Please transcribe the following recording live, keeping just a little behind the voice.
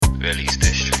Release the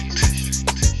street.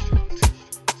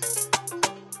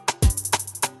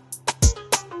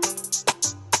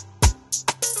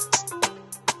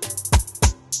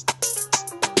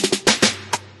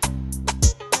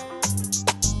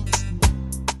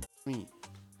 Me.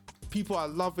 People are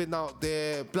loving out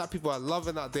there. Black people are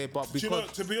loving out there, but because Do you know,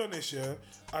 to be honest, yeah,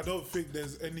 I don't think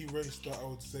there's any race that I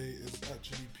would say is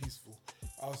actually peaceful.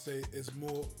 I'll say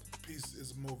peace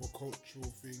is more of a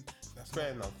cultural thing. That's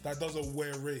Fair enough. That doesn't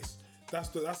wear race. That's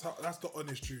the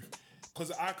honest truth.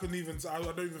 Because I don't even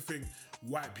think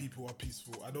white people are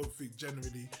peaceful. I don't think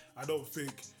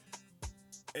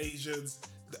Asians.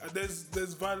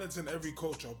 There's violence in every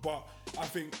culture, but I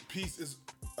think peace is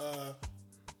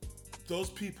those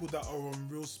people that are on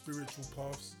real spiritual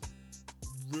paths,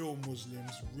 real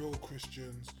Muslims, real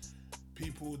Christians,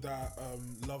 people that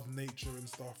love nature and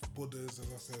stuff, Buddhas, as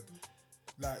I said,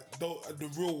 like the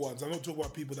real ones. I'm not talking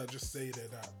about people that just say they're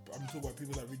that. I'm talking about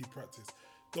people that really practice.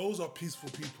 Those are peaceful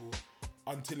people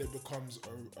until it becomes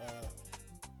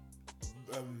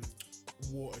a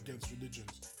war against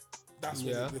religions. That's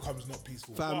when it becomes not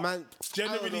peaceful. Man,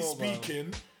 generally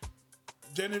speaking,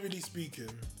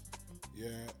 yeah.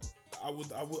 I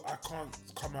can't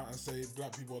come out and say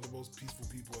black people are the most peaceful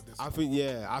people at this point.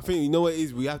 I think you know what it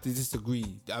is. We have to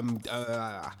disagree.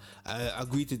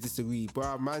 Agree to disagree,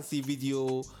 bro. Man, see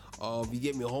video of you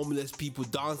get me homeless people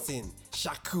dancing,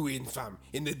 shakuing, fam,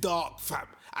 in the dark, fam.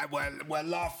 We're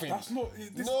laughing. That's not.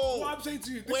 What I'm saying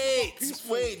to you.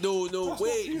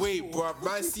 Wait, bro.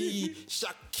 Man, see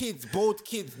kids, both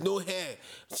kids, no hair,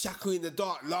 shaku in the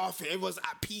dark, laughing. Everyone's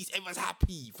at peace. Everyone's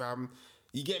happy, fam.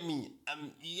 You get me?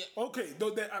 Okay, though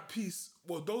they're at peace.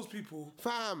 Well, those people,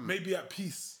 fam, may be at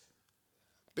peace.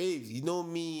 Babes, you know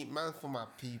me, man, for my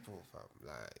people, fam.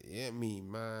 Like, you get me,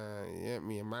 man. You get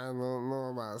me, man. Don't know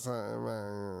about something,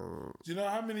 man. Do you know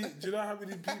how many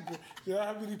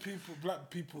people, black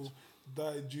people,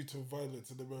 died due to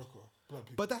violence in America? Black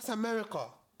people. But that's America.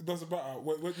 It doesn't matter.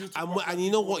 And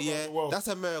you know what, yeah? That's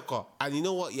America. And you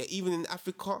know what, yeah? Even in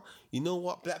Africa, you know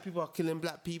what? Black people are killing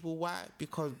black people. Why?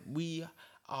 Because we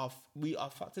are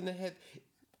fucked in the head.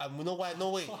 And you know why? No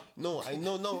way. No, I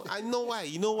know why.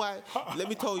 You know why? Let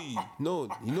me tell you. No,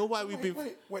 you know why we've been.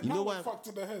 Wait, you know why? why? Fucked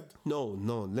in the head. No.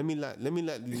 Let me land.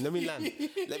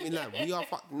 We are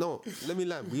fucked. No, let me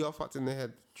land. We are fucked in the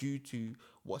head due to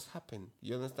what's happened.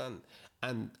 You understand?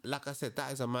 And like I said,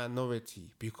 that is a minority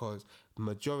because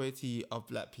majority of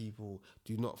black people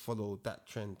do not follow that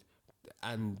trend.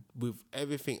 And with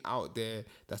everything out there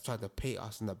that's trying to paint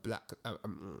us in a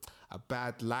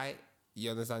bad light,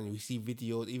 you understand? We see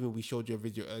videos, even we showed you a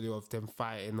video earlier of them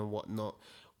fighting and whatnot.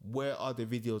 Where are the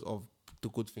videos of the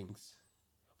good things?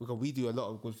 Because we do a lot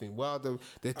of good things. Where are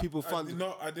there's people fun.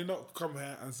 I did not come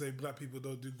here and say black people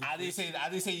don't do good things. I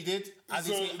didn't say you did.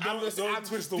 Don't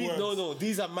twist the words. No,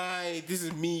 this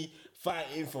is me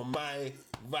fighting for my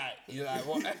right. You're like,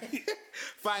 what?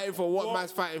 Fighting for what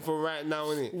man's fighting for right now,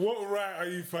 innit? What right are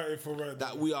you fighting for right now?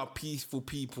 That we are peaceful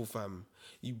people, fam.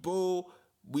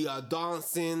 We are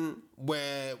dancing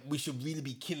where we should really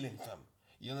be killing, fam.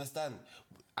 You understand?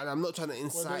 And I'm not trying to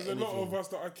incite there's a lot of us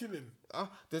that are killing.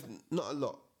 There's not a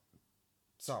lot.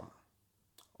 Some.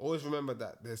 Always remember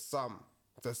that. There's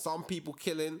some people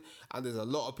killing, and there's a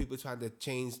lot of people trying to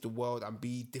change the world and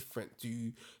be different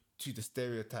to the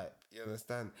stereotype. You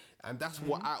understand? And that's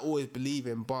what I always believe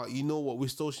in. But you know what? With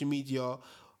social media,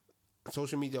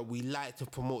 we like to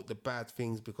promote the bad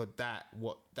things because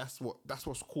that's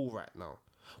what's cool right now.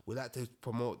 We like to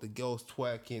promote the girls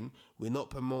twerking. We're not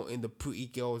promoting the pretty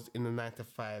girls in the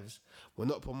 9-to-5s. We're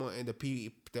not promoting the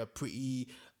pretty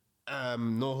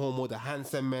no homo, the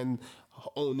handsome men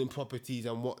owning properties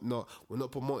and whatnot. We're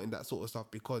not promoting that sort of stuff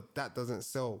because that doesn't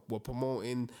sell. We're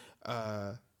promoting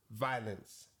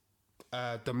violence,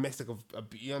 domestic,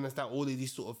 you understand, all of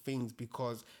these sort of things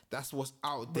because that's what's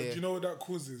out there. But do you know what that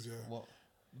causes? Yeah, what?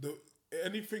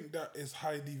 Anything that is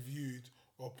highly viewed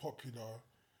or popular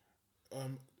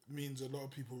means a lot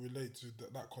of people relate to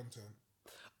that content.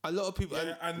 A lot of people,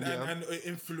 and it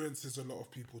influences a lot of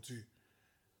people too.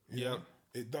 Yeah,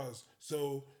 it does.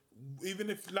 So even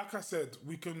if, like I said,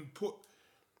 we can put.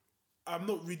 I'm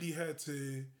not really here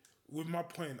to. With my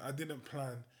point, I didn't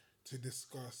plan to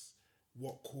discuss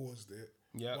what caused it.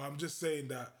 Yeah, but I'm just saying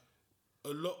that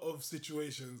a lot of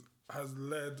situations has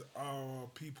led our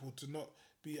people to not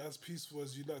be as peaceful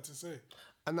as you like to say.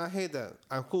 And I hear that,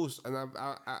 of course, and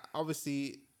I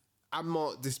obviously, I'm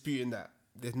not disputing that.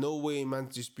 There's no way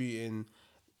man's disputing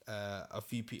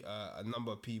a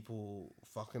number of people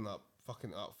fucking up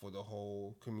for the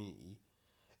whole community.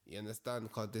 You understand?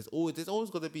 Because there's always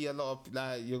going to be a lot of,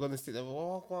 like, you're going to sit there,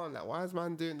 oh, come on, like, why is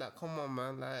man doing that? Come on,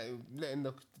 man, like, letting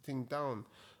the thing down.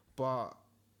 But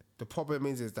the problem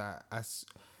is that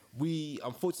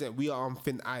unfortunately, we are on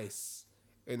thin ice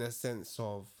in a sense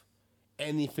of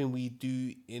anything we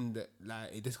do in the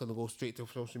it's just gonna go straight to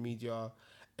social media.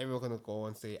 Everyone's gonna go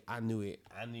and say, "I knew it.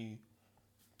 I knew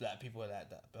black people were like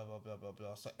that." Blah blah blah blah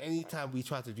blah. So anytime we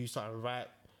try to do something right,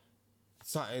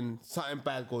 something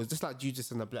bad goes. Just like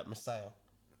Judas and the Black Messiah.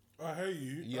 I hear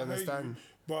you. You understand?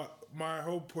 But my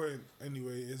whole point,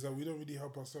 anyway, is that we don't really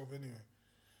help ourselves anyway.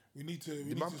 We need to.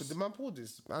 The man pulled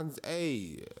this. Man's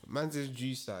a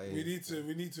juicer.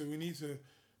 We need to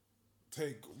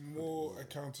take more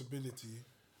accountability.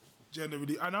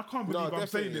 Generally, and I can't believe I'm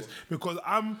saying this because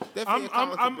I'm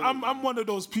one of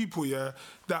those people, yeah,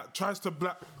 that tries to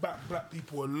back black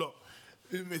people a lot,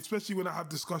 especially when I have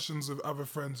discussions with other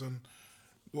friends and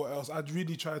what else. I'd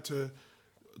really try to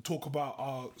talk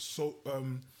about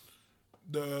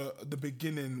the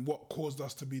beginning, what caused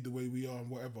us to be the way we are and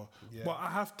whatever. Yeah. But I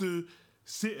have to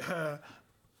sit here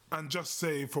and just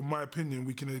say, from my opinion,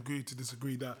 we can agree to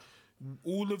disagree, that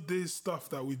all of this stuff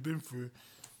that we've been through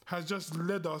has just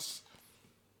led us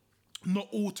not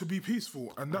all to be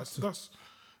peaceful, and that's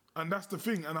the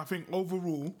thing. And I think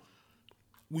overall,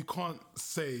 we can't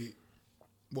say.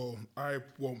 Well, I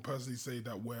won't personally say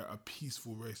that we're a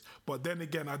peaceful race, but then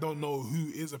again, I don't know who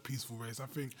is a peaceful race. I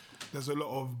think there's a lot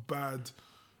of bad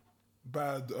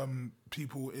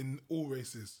people in all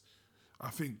races. I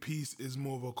think peace is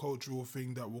more of a cultural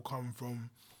thing that will come from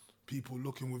people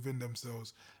looking within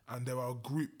themselves, and there are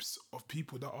groups of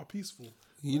people that are peaceful.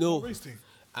 You know, race thing.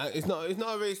 It's not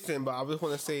a race thing, but I just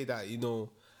want to say that, you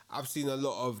know, I've seen a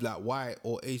lot of like white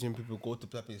or Asian people go to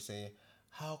black people and say,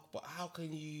 how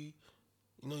can you,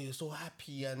 you know, you're so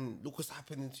happy and look what's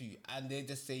happening to you, and they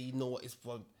just say, you know what, it's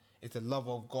the love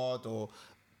of God, or,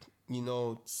 you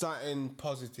know, something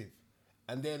positive,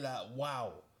 and they're like,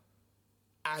 wow,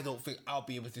 I don't think I'll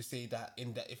be able to say that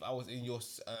if I was in your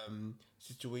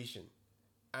situation.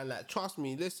 And like, trust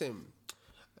me, listen.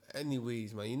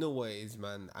 Anyways, man, you know what it is,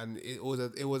 man, and it was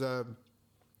a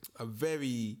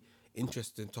very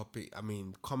interesting topic. I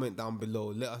mean, comment down below.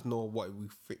 Let us know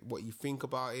what you think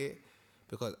about it,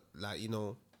 because, like, you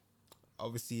know,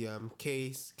 obviously,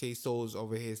 K Souls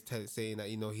over here is saying that,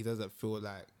 you know, he doesn't feel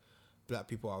like black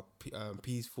people are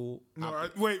peaceful. No,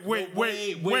 wait.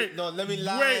 No, let me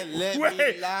land.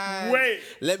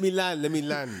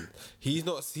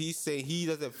 He's saying he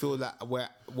doesn't feel like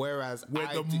whereas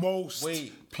we're most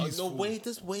peaceful. No,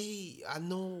 wait. I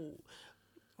know.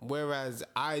 Whereas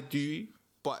I do,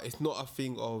 but it's not a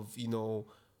thing of, you know,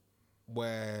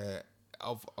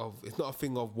 it's not a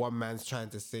thing of one man's trying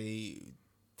to say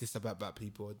this about black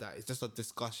people. That it's just a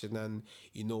discussion, and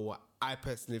you know what, I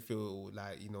personally feel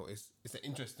like, you know, it's an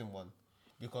interesting one,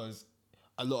 because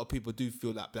a lot of people do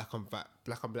feel like black on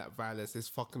black violence is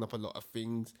fucking up a lot of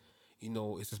things. You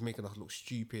know, it's just making us look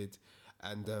stupid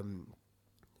and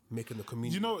making the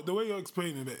community. You know, the way you're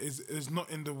explaining it is not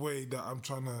in the way that I'm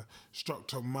trying to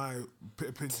structure my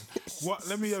opinion.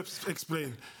 Let me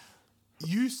explain.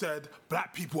 You said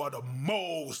black people are the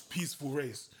most peaceful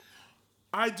race.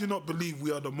 I do not believe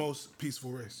we are the most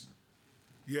peaceful race.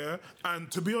 Yeah? And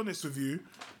to be honest with you,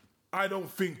 I don't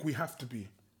think we have to be.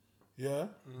 Yeah?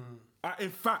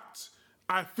 In fact,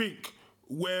 I think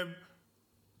we're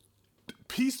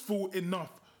peaceful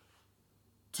enough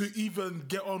to even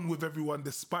get on with everyone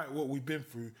despite what we've been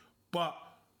through, but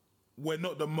we're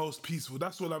not the most peaceful.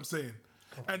 That's what I'm saying.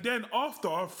 Okay. And then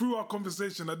through our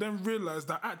conversation, I then realised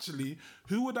that actually,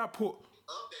 who would I put...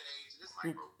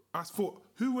 I thought,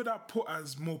 who would I put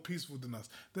as more peaceful than us?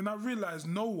 Then I realised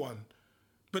no one.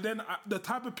 But then the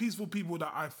type of peaceful people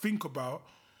that I think about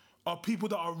are people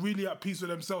that are really at peace with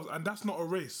themselves. And that's not a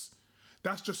race.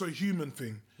 That's just a human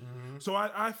thing. Mm-hmm. So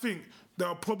I think there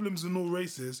are problems in all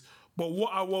races. But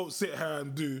what I won't sit here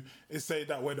and do is say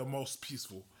that we're the most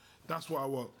peaceful. That's what I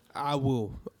won't. I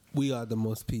will. We are the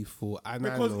most peaceful. And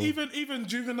because even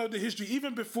during the history,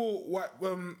 even before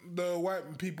the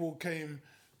white people came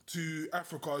to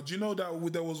Africa, do you know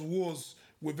that there was wars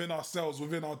within ourselves,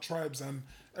 within our tribes and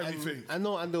everything? I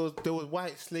know, and there was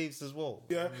white slaves as well.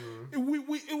 Yeah, it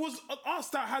was us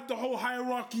that had the whole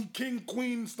hierarchy, king,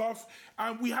 queen stuff,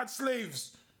 and we had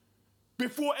slaves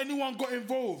before anyone got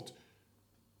involved.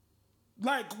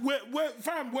 Like we're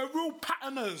real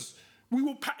patterners. We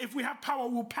will if we have power,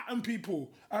 we'll pattern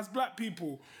people as black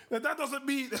people. That doesn't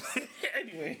mean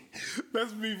anyway.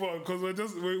 Let's move on, because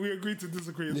we agreed to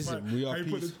disagree. Listen, we are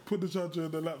peaceful. Put the charger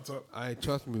in the laptop.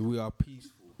 Trust me, we are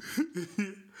peaceful.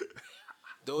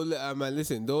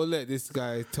 Don't let this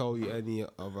guy tell you any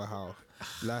other how.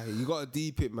 Like, you gotta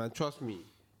deep it, man. Trust me.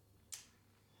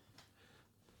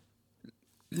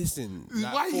 Listen,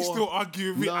 Why are you still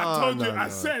arguing with me? I told you. I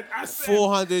said.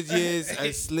 400 years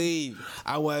enslaved.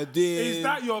 And we're doing. Is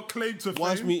that your claim to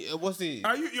Watch fame? me. What's it?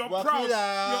 Are you proud?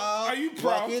 Are you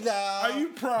proud? Are you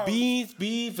proud? Beans,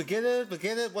 forget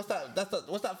it. What's that?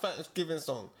 What's that Thanksgiving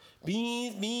song?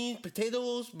 Beans,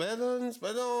 potatoes, melons.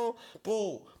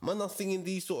 Bro, man, I'm singing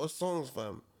these sort of songs,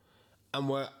 fam.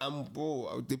 And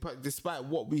bro, despite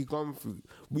what we've gone through,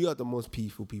 we are the most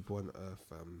peaceful people on earth,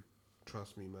 fam.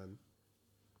 Trust me, man.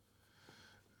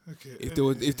 Okay.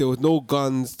 If there was no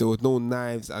guns, there was no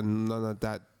knives, and none of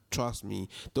that. Trust me.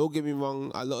 Don't get me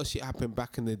wrong. A lot of shit happened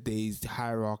back in the days,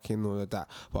 hierarchy and all of that.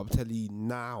 But I'm telling you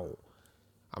now.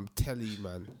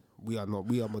 Man. We are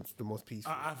the most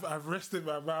peaceful. I've rested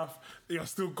my mouth. You're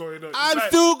still going on. I'm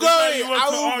still going.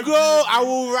 I will go. I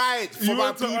will write for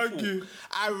my people.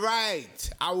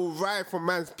 I will write for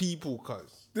man's people,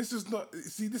 cuz. This is not.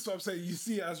 See, this is what I'm saying. You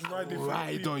see it as riding.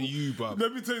 Ride on you, bro.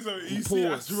 Let me tell you something. You see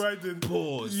it as riding.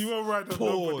 Pause. You won't ride on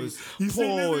nobody.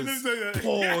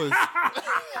 Pause.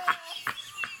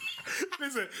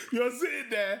 Listen, you're sitting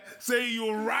there saying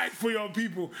you'll ride for your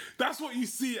people. That's what you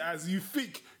see it as. You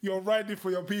think you're riding for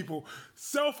your people.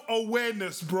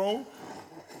 Self-awareness, bro.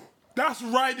 That's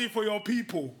riding for your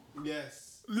people.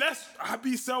 Yes. Let's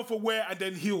be self-aware and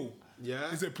then heal.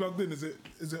 Yeah. Is it plugged in? Is it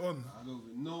on? I don't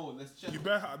even know. Let's check. You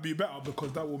better be better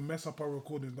because that will mess up our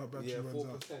recording. That battery runs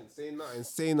 4%. out.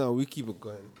 Say nothing. We keep it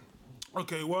going.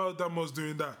 Okay, while Damo's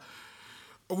doing that,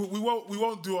 we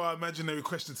won't do our imaginary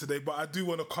question today, but I do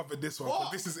want to cover this one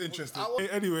because this is interesting.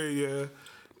 Anyway, yeah.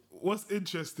 What's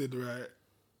interesting, right?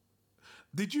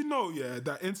 Did you know,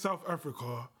 that in South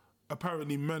Africa,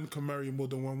 apparently men can marry more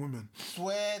than one woman?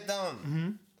 Swear down.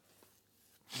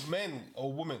 Mm-hmm. Men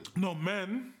or women? No,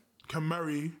 men can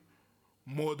marry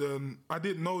more than... I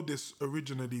didn't know this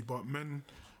originally, but men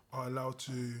are allowed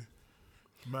to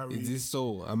marry... Is this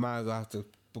so? I might have to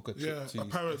book a trip to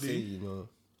apparently. Say, you know.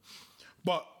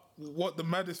 But what the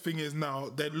maddest thing is now,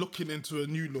 they're looking into a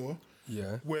new law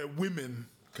where women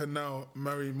can now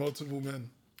marry multiple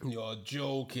men. You're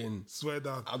joking. Swear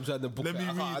down. I'm trying to book Let me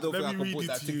read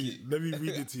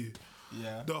it to you.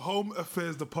 Yeah. The Home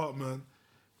Affairs Department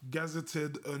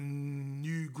gazetted a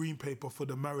new green paper for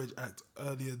the Marriage Act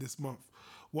earlier this month.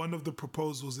 One of the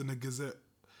proposals in the Gazette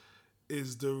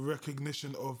is the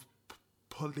recognition of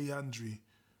polyandry.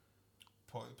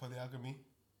 Polygamy?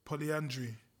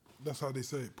 Polyandry. That's how they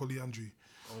say it, polyandry.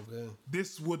 Okay.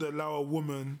 This would allow a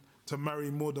woman to marry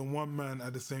more than one man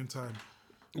at the same time.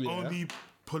 Yeah. Only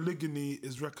polygamy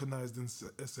is recognized in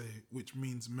SA, which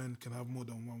means men can have more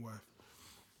than one wife.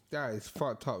 That is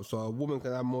fucked up. So a woman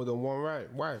can have more than one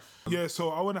wife. Yeah, so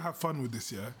I want to have fun with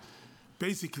this, yeah?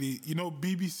 Basically,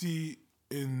 BBC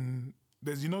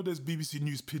there's BBC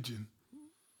News Pidgin.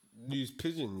 News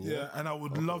Pidgin, yeah? Yeah, and I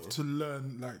would love to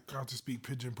learn how to speak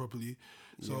Pidgin properly.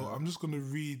 So I'm just going to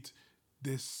read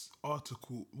this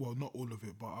article. Well, not all of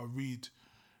it, but I'll read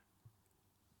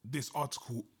this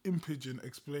article in Pidgin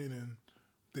explaining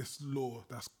this law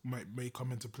that may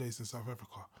come into place in South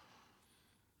Africa.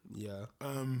 Yeah.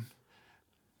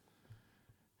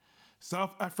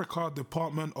 South Africa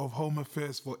Department of Home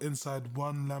Affairs for inside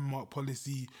one landmark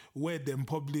policy where them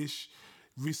publish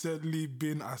recently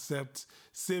been accept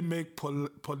say make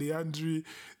polyandry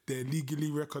they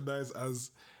legally recognized as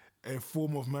a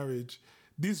form of marriage.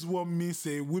 This one means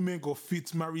say women go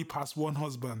fit marry past one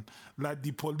husband like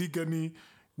the polygamy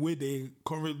where they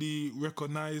currently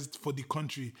recognized for the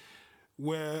country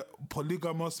where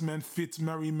polygamous men fit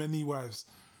marry many wives.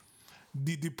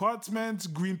 The department's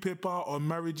green paper on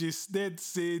marriages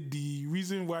say the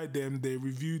reason why they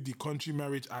reviewed the Country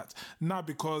Marriage Act, not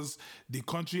because the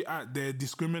Country Act they're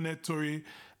discriminatory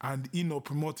and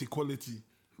promote equality.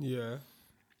 Yeah.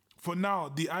 For now,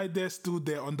 the idea is still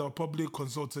there under public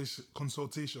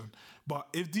consultation. But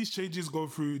if these changes go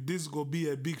through, this will be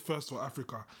a big first for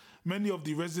Africa. Many of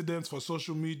the residents for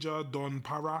social media don't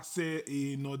say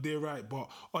they're right, but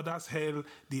others hail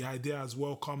the idea as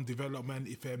welcome development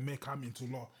if it may come into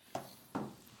law.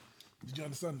 Did you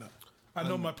understand that? I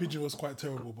know my Pidgin was quite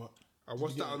terrible, but I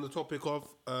watched that on the topic of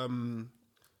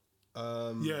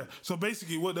yeah. So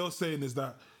basically, what they were saying is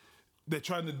that they're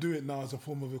trying to do it now as a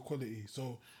form of equality.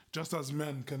 So just as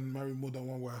men can marry more than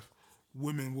one wife,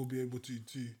 women will be able to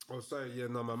too. Oh, sorry. Yeah,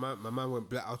 no, my man went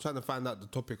black. I was trying to find out the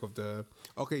topic of the...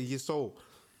 Okay, yeah, so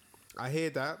I hear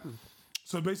that.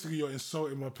 So basically, you're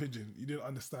insulting my Pidgin. You didn't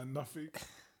understand nothing.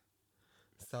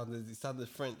 It sounded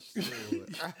French.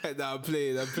 Nah, I'm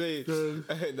playing.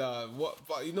 Nah, what?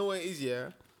 But you know what it is,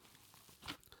 yeah?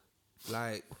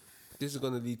 Like, this is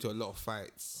going to lead to a lot of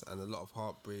fights and a lot of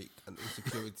heartbreak and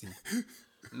insecurity.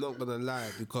 I'm not going to lie,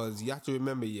 because you have to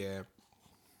remember, yeah,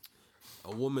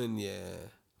 a woman,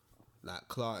 like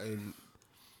clarting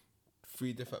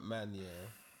 3 different men,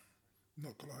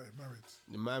 Not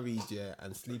like married,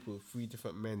 and sleep with 3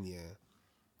 different men,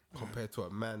 compared to a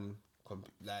man,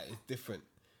 like it's different.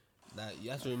 Like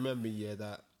you have to remember,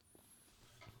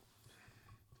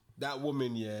 that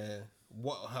woman,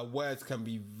 what her words can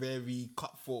be very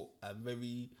cutthroat and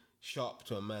very sharp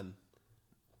to a man,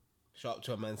 sharp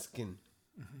to a man's skin.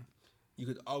 Mm-hmm. You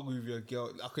could argue with your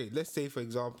girl. Okay, let's say for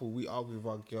example, we argue with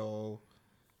our girl,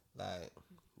 like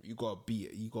you gotta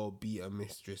beat a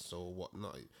mistress or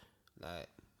whatnot. Like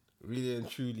really and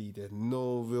truly, there's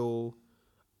no real.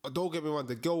 Don't get me wrong,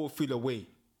 the girl will feel away.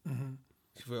 Mm-hmm.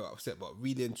 She feel upset, but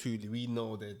really and truly, we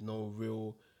know there's no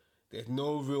real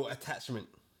attachment.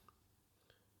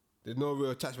 There's no real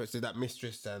attachment to that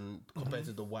mistress and compared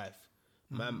to the wife.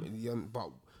 Man, but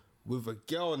with a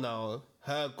girl now,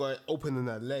 her going opening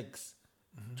her legs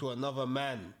to another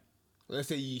man. Let's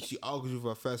say she argues with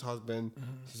her first husband.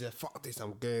 She said, "Fuck this,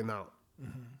 I'm going out."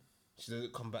 She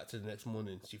doesn't come back to the next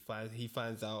morning. He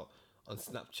finds out on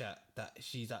Snapchat that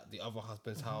she's at the other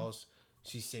husband's house.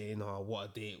 She's saying, "Oh, what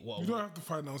a date!" You don't have to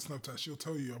find out on Snapchat. She'll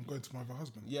tell you, "I'm going to my other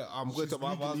husband." Yeah, I'm going to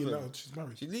my other husband. Allowed. She's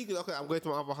married. She's legally okay. I'm going to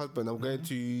my other husband. I'm going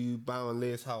to Baron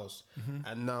Lear's house.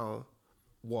 And now,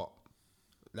 what?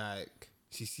 Like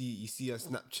you see on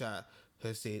Snapchat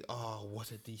her saying, "Oh,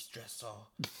 what a de-stressor."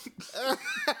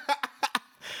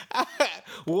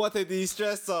 What a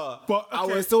de-stressor. But okay. I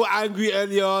was so angry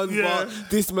early on, but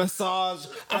this massage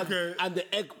and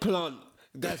the eggplant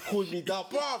that cooled me down,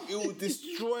 bro, it will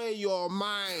destroy your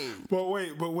mind. But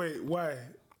wait, why?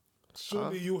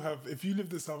 Surely you have, if you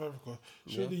lived in South Africa,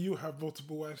 surely you have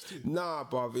multiple wives too. Nah,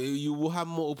 bro, you will have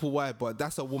multiple wives, but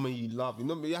that's a woman you love. You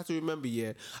know, you have to remember,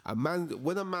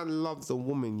 when a man loves a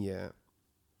woman,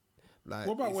 like.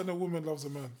 What about when a woman loves a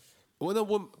man? When a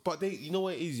woman, you know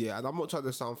what it is, and I'm not trying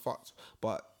to sound fucked,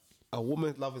 but a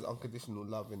woman's love is unconditional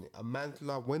love, innit? A man's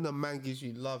love, when a man gives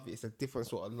you love, it's a different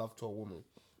sort of love to a woman.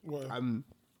 Right.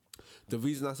 The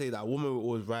reason I say that, a woman will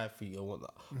always ride for you and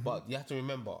whatnot, but you have to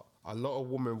remember, a lot of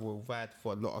women will ride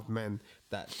for a lot of men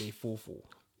that they fall for.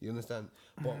 You understand?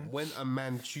 But when a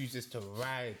man chooses to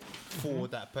ride for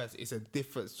that person, it's a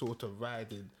different sort of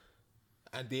riding,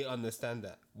 and they understand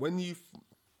that.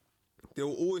 They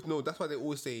will always know. That's why they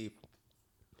always say,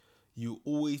 you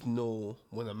always know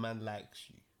when a man likes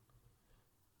you.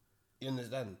 You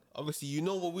understand? Obviously, we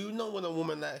know when a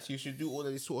woman likes you, should do all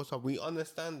of this sort of stuff. We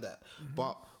understand that.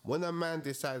 But when a man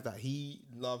decides that he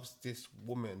loves this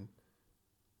woman,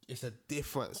 it's a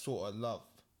different sort of love.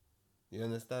 You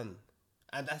understand?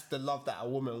 And that's the love that a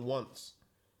woman wants.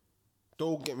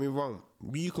 Don't get me wrong.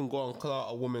 You can go and clout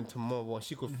a woman tomorrow and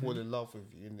she could fall in love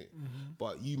with you, innit?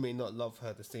 But you may not love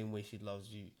her the same way she loves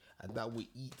you. And that will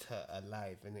eat her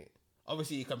alive, innit?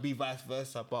 Obviously, it can be vice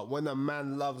versa. But when a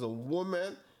man loves a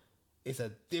woman, it's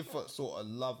a different sort of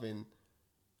loving.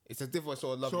 It's a different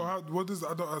sort of loving. So what does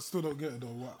I still don't get it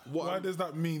though. Why does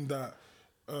that mean that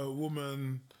a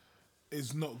woman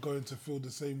is not going to feel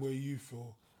the same way you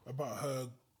feel about her?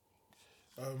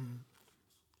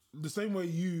 The same way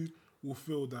you will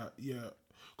feel that,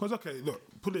 because okay, look,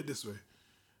 put it this way.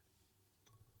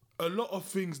 A lot of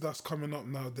things that's coming up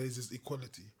nowadays is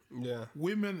equality. Yeah.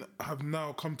 Women have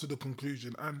now come to the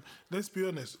conclusion, and let's be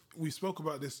honest, we spoke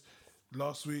about this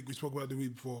last week, we spoke about the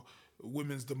week before,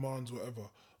 women's demands, whatever.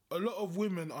 A lot of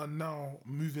women are now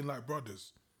moving like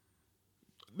brothers.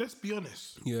 Let's be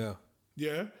honest. Yeah.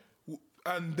 Yeah?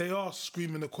 And they are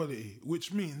screaming equality,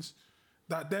 which means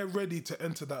that they're ready to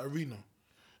enter that arena.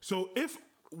 So if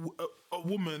a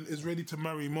woman is ready to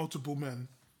marry multiple men,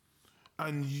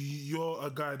 and you're a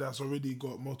guy that's already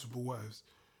got multiple wives,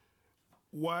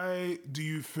 why do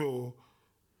you feel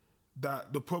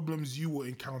that the problems you will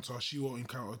encounter, she will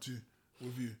encounter too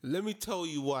with you? Let me tell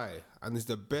you why, and it's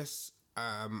the best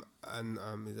analogy.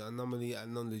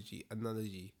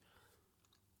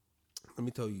 Let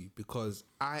me tell you, because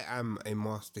I am a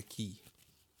master key.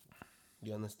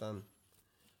 You understand?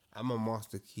 I'm a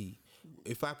master key.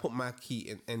 If I put my key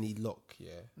in any lock,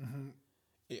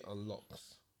 it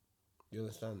unlocks. You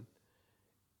understand?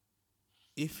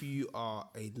 If you are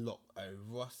a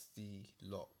rusty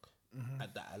lock,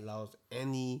 that allows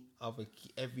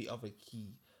every other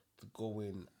key to go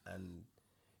in, and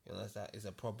you understand, is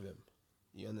a problem.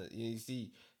 You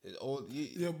see,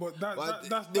 but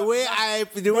that's the way I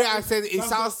said it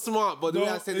sounds smart, but the way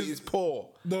I said it is poor.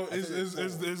 No, is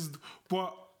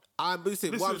but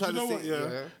listen, what I'm trying to say.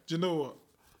 Do you know what?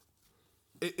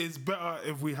 It's better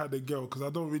if we had a girl, because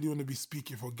I don't really want to be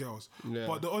speaking for girls. Yeah.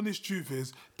 But the honest truth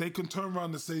is, they can turn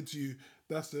around and say to you,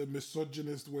 that's a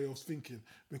misogynist way of thinking,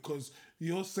 because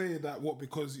you're saying that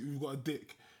because you've got a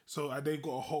dick, So they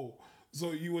got a hole.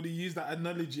 So you would have used that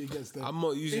analogy against them. I'm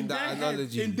not using that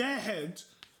analogy. In their head,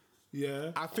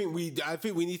 yeah. I think we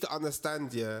need to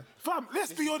understand, yeah. Fam,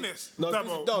 let's be honest. No,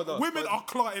 Damo, no, women are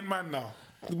clarting man now.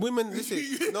 Women,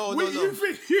 listen. No. You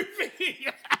think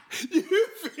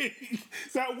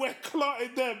that we're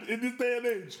clarting them in this day and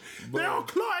age? Bro. They are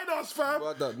clarting us, fam.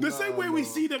 The same way we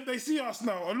see them, they see us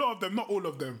now. A lot of them, not all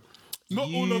of them.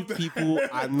 Not all of them. People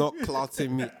are not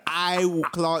clarting me. I will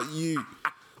clart you.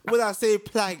 When I say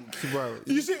plank, bro.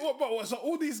 You see what? So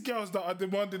all these girls that are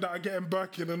demanding that are getting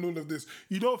back in and all of this,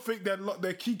 you don't think they're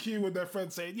kikiing with their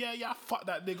friends saying, yeah, fuck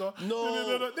that nigga.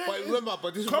 No. But remember,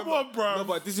 on, bro. No,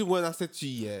 but this is when I said to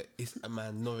you, yeah, it's a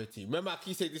minority. Remember, I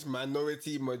keep saying this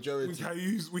majority.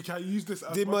 We can use this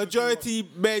as the majority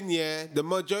men, yeah. The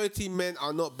majority men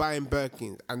are not buying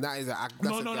Birkins, and that is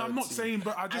No, I'm not saying,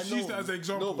 but I just used it as an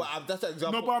example. No, but that's an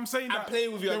example. No, but I'm saying that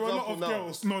playing with your there are a lot of now.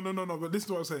 girls. No, but this is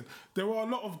what I'm saying. There are a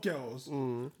lot of girls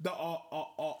that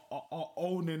are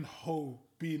owning hoe,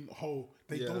 being hoe.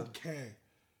 They don't care.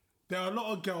 There are a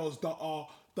lot of girls that are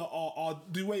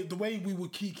the way we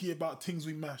would kiki about things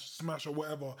we smash or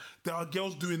whatever. There are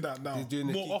girls doing that now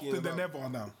more often than ever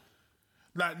now.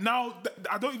 Like now,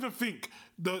 I don't even think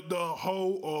the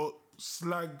hoe or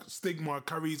slag stigma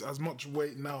carries as much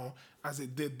weight now as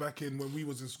it did back in when we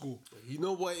was in school. You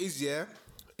know what it is, yeah?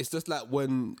 It's just like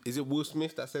is it Will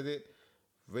Smith that said it?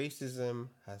 Racism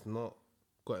has not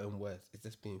gotten worse. It's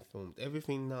just being filmed.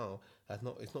 Everything now it's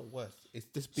not worse. It's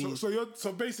just being...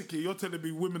 So basically you're telling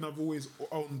me women have always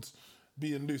owned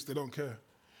being loose. They don't care.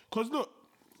 Because look...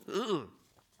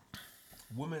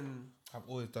 Women have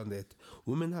always done their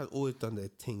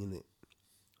thing, innit?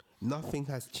 Nothing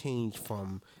has changed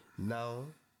from now,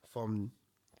 from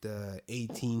the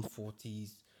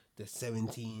 1840s, the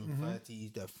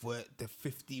 1730s, the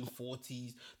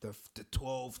 1540s, the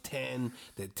 1210,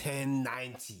 the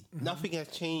 1090. Nothing has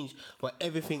changed, but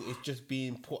everything is just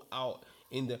being put out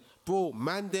in the... Bro,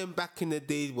 man, them back in the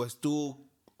days were still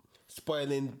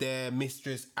spoiling their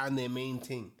mistress and their main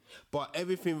thing. But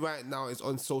everything right now is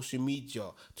on social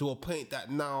media to a point that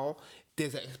now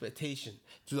there's an expectation.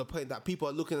 To the point that people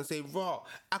are looking and saying, raw,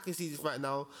 I can see this right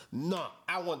now. Nah,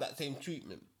 I want that same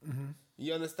treatment.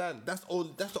 You understand? That's the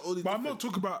only. But difference. I'm not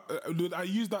talking about. I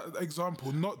use that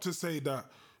example not to say that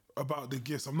about the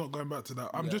gifts. I'm not going back to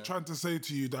that. I'm just trying to say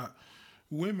to you that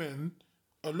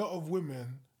a lot of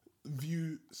women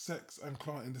view sex and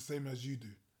clarting the same as you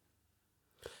do.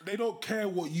 They don't care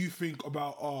what you think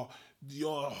about.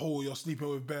 You're a hoe. You're sleeping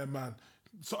with bare man.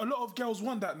 So a lot of girls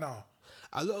want that now.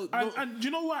 And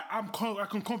you know why I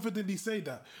can confidently say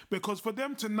that? Because for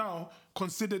them to now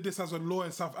consider this as a law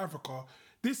in South Africa,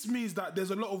 this means that there's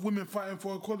a lot of women fighting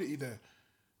for equality there.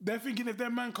 They're thinking if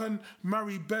their man can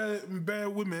marry bare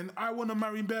women, I want to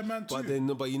marry bare man too.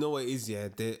 But you know what it is, yeah?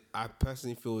 I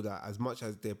personally feel that as much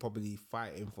as they're probably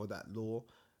fighting for that law,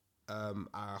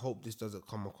 I hope this doesn't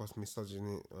come across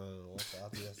misogyny.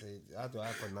 How do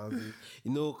I pronounce it?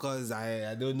 You know, because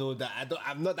I don't know that.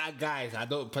 I'm not that guy. So I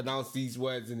don't pronounce these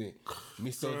words in it.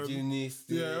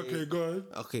 Misogynist. Okay, go ahead.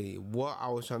 Okay, what I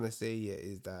was trying to say here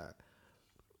is that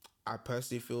I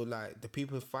personally feel like the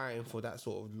people fighting for that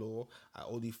sort of law are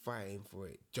only fighting for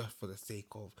it just for the sake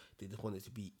of they just want it to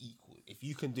be equal. If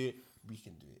you can do it, we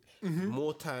can do it.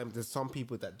 More times, there's some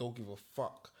people that don't give a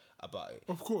fuck about it.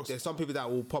 Of course. There's some people that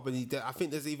will probably... I think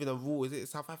there's even a rule. Is it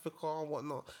South Africa or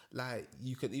whatnot? Like,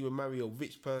 you can even marry a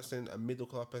rich person, a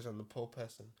middle-class person, and a poor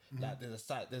person. Like,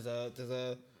 there's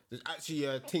actually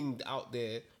a thing out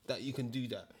there that you can do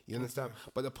that. You understand?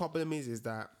 But the problem is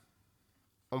that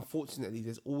unfortunately,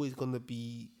 there's always going to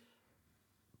be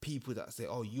people that say,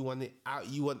 "Oh, you want it out?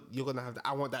 You're going to have that.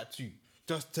 I want that too."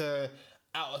 Just to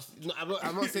I'm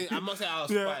not saying out of spite.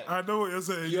 Yeah, I know what you're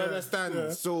saying. You understand?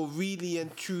 Yeah. So really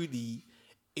and truly,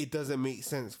 it doesn't make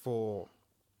sense for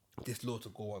this law to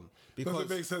go on. Because doesn't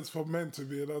make sense for men to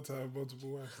be allowed to have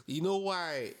multiple wives. You know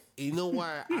why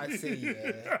I say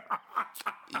yeah.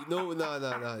 No.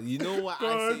 You know why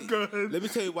I say. Go ahead. Let me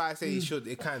tell you why I say it should.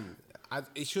 It can.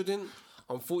 It shouldn't.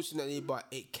 Unfortunately, but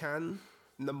it can.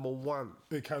 Number one,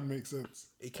 it can make sense.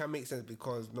 It can make sense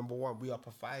because number one, we are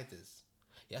providers.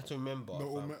 You have to remember.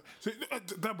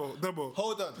 Debo.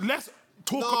 Hold on. Let's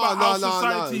talk about how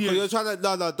society is. You're trying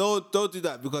to don't do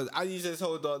that because as you said,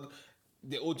 hold on,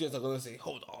 the audience are gonna say,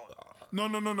 hold on. No.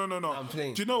 I'm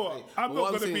playing. Do you know what? I'm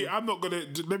not gonna.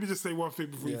 Let me just say one thing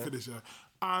before you finish. Yeah?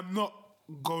 I'm not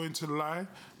going to lie,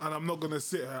 and I'm not gonna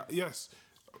sit here. Yes,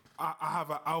 I have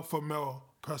an alpha male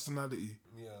personality.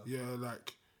 Yeah,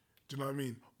 like, do you know what I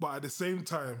mean? But at the same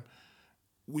time,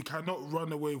 we cannot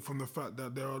run away from the fact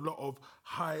that there are a lot of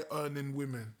high-earning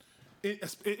women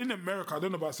in America, I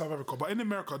don't know about South Africa, but in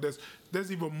America,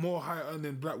 there's even more high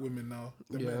earning black women now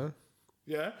than men.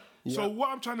 Yeah. So what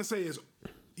I'm trying to say is,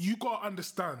 you gotta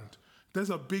understand, there's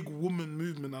a big woman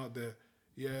movement out there.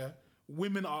 Yeah.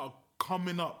 Women are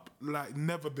coming up like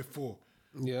never before.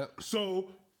 Yeah. So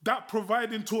that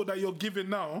providing talk that you're giving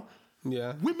now,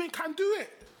 women can do it.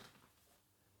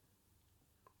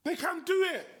 They can do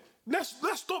it. Let's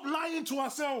stop lying to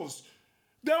ourselves.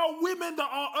 There are women that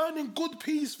are earning good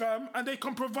peas, fam, and they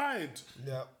can provide.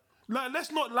 Yeah. Like,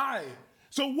 let's not lie.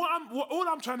 So all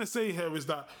I'm trying to say here is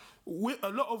that a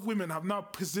lot of women have now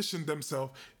positioned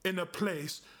themselves in a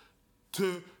place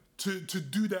to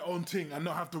do their own thing and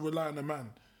not have to rely on a man.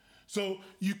 So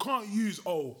you can't use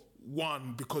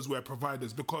one because we're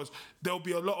providers, because there'll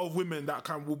be a lot of women that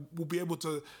will be able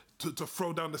to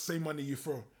throw down the same money you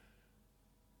throw.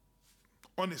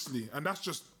 Honestly, and that's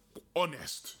just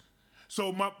honest.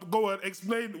 So go on,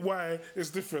 explain why it's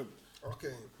different.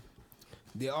 Okay.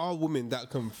 There are women that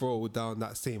can throw down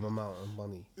that same amount of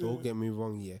money. Don't get me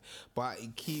wrong, but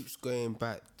it keeps going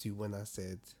back to when I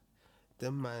said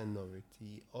the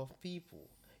minority of people.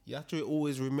 You have to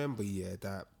always remember,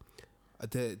 that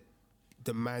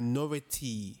the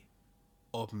minority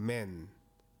of men,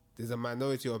 there's a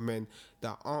minority of men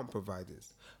that aren't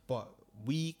providers, but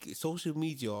social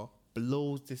media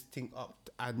blows this thing up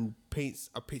and paints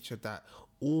a picture that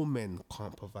all men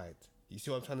can't provide. You see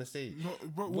what I'm trying to say? No,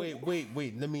 but wait.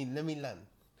 Let me land.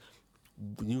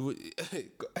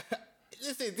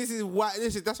 Listen, this is why.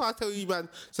 Listen, that's why I tell you, man,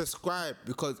 subscribe,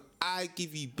 because I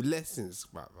give you blessings,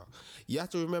 brother. You have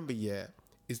to remember,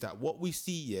 is that what we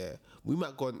see, we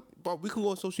might go on, but we can go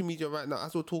on social media right now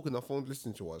as we're talking, our phone's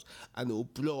listening to us, and it will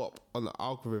blow up on the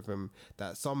algorithm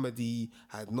that somebody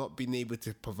has not been able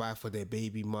to provide for their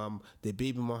baby mum. Their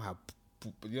baby mum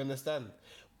you understand?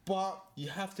 But you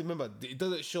have to remember, it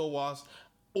doesn't show us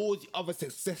all the other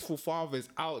successful fathers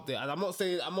out there. And I'm not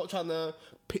trying to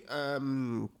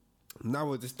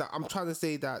narrow this down. I'm trying to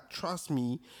say that, trust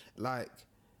me, like,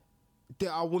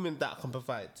 there are women that can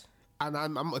provide. And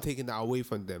I'm not taking that away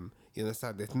from them. You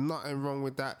understand? There's nothing wrong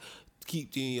with that.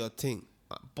 Keep doing your thing.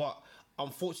 But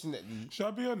unfortunately... Should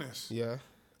I be honest? Yeah.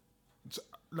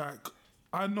 Like,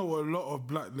 I know a lot of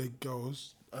black leg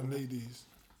girls and ladies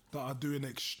that are doing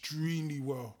extremely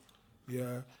well.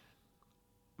 Yeah.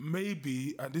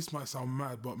 Maybe, and this might sound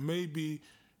mad, but maybe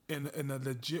in a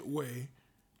legit way,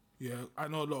 I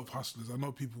know a lot of hustlers. I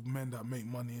know men that make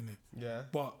money in it. Yeah.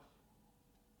 But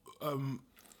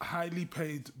highly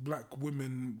paid black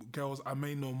women, girls, I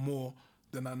may know more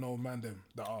than I know man them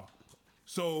that are.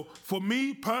 So for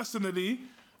me personally,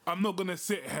 I'm not gonna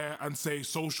sit here and say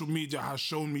social media has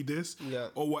shown me this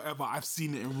or whatever. I've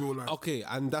seen it in real life. Okay,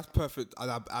 and that's perfect.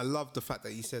 And I love the fact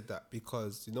that you said that,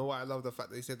 because you know why I love the fact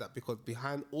that you said that, because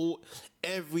behind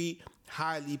every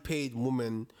highly paid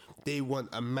woman, they want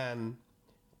a man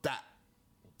that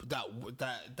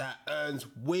earns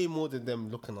way more than them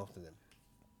looking after them.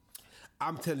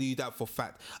 I'm telling you that for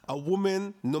fact. A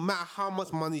woman, no matter how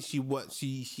much money she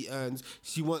earns,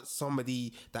 she wants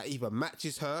somebody that either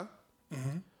matches her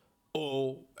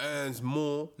or earns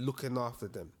more looking after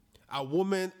them. A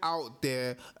woman out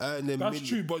there earning That's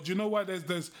true, but do you know why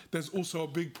there's also a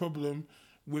big problem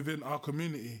within our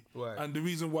community? Right. And the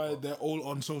reason why they're all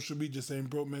on social media saying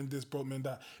broke men this, broke men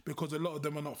that, because a lot of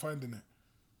them are not finding it.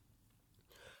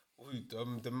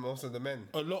 Most of the men.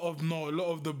 A lot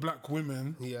of the black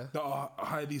women that are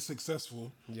highly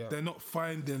successful, they're not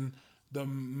finding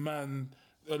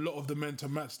a lot of the men to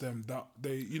match them, that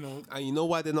they, And you know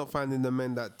why they're not finding the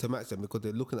men to match them? Because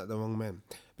they're looking at the wrong men.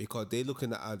 Because they're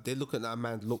looking at a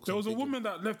man's looks. There was a woman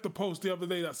that left the post the other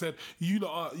day that said, you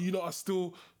lot are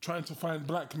still trying to find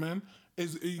black men.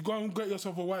 You go and get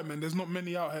yourself a white man. There's not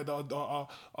many out here that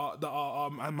are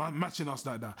matching us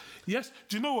like that. Yes,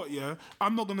 do you know what? Yeah,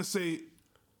 I'm not gonna say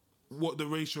what the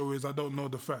ratio is. I don't know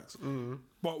the facts.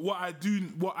 But what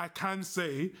I can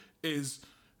say is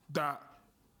that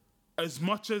as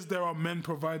much as there are men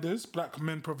providers, black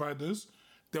men providers,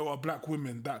 there are black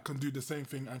women that can do the same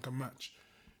thing and can match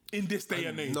in this day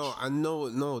and age. No, I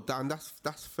know,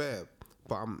 that's fair.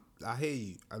 But I hear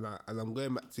you, and I'm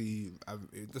going back to you.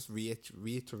 Just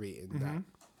reiterating that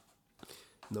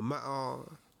no matter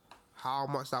how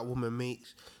much that woman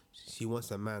makes, she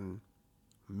wants a man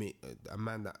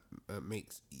that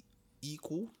makes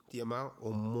equal the amount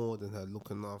or more than her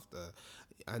looking after,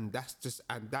 and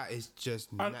that is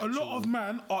just natural. And a lot of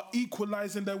men are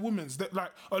equalizing their women's. There's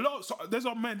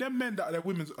men that their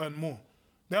women's earn more.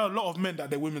 There are a lot of men that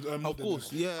their women's earn more. Of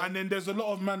course, yeah. And then there's a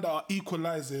lot of men that are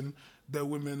equalizing their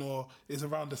women, or is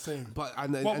around the same. But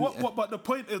the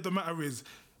point of the matter is,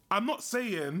 I'm not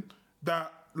saying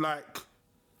that like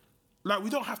we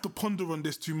don't have to ponder on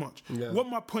this too much. Yeah. What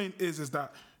my point is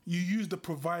that you use the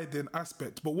providing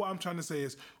aspect, but what I'm trying to say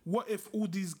is, what if all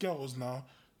these girls now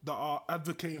that are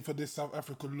advocating for this South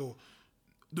African law,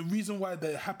 the reason why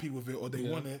they're happy with it or they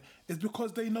want it is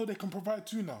because they know they can provide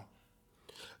too now.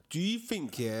 Do you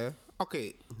think,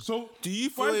 okay. So do you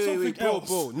find something else.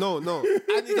 Bro, no.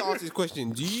 I need to ask this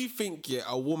question. Do you think,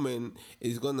 a woman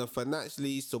is gonna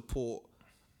financially support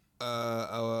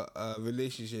a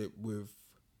relationship with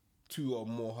 2 or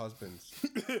more husbands?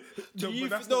 No. Because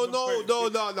That's not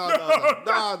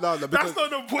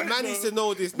the point. Man needs to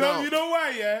know this no, now. You know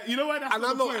why? Yeah, you know why. That's and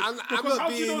not I'm the not. point. I'm not how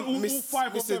do you know being all 5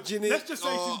 of them? misogynic. Let's just say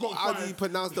she's got 5. How do you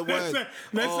pronounce the word?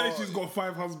 Let's say she's got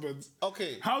 5 husbands.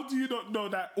 Okay. How do you not know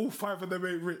that all 5 of them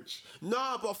ain't rich?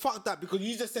 No, but fuck that, because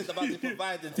you just said about the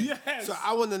providing thing. Yes. So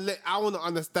I want to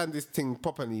understand this thing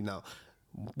properly now.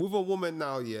 With a woman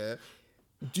now,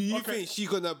 do you think she's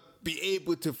gonna be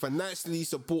able to financially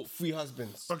support 3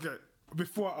 husbands? Okay.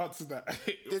 Before I answer that,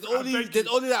 there's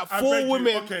only like 4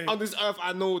 women on this earth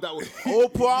I know that was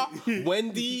Oprah,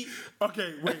 Wendy.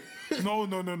 Okay, wait. No,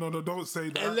 don't say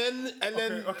that. And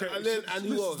then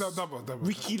who else? Dabba.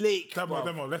 Ricky Lake.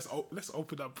 Dabba. Let's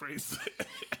open that praise.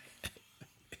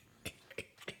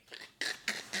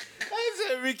 I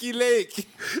said Ricky Lake.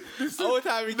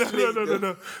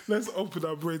 No. Let's open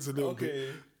our brains a little bit. Okay.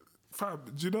 Fam,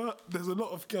 do you know there's a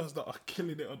lot of girls that are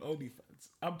killing it on OnlyFans?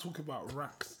 I'm talking about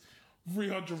racks.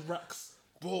 300 racks.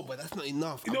 Bro, but that's not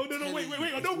enough. No, wait.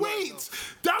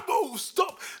 Dabo,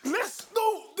 stop.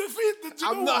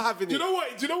 I'm not having it. Do you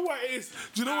know what it is?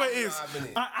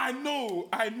 I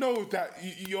know that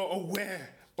you're aware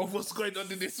of what's going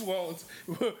on in this world,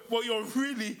 but you're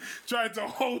really trying to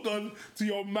hold on to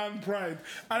your man pride.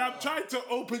 And I'm trying to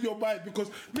open your mind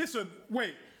because, listen,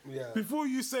 wait. Yeah. Before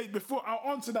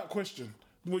I'll answer that question,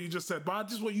 what you just said, but I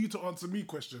just want you to answer me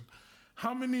question.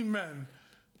 How many men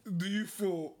do you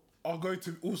feel are going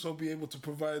to also be able to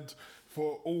provide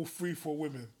for all 3-4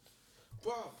 women?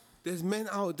 Bro, there's men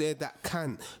out there that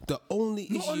can. The only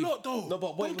Not issue... a lot though. No,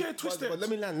 but don't get it twisted. But let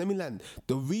me land.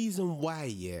 The reason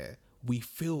why, we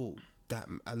feel that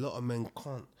a lot of men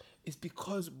can't is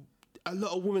because a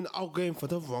lot of women are going for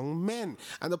the wrong men.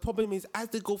 And the problem is, as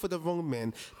they go for the wrong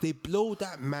men, they blow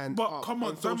that man up come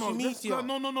on, social media.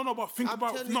 No, but think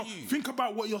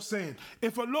about what you're saying.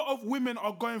 If a lot of women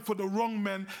are going for the wrong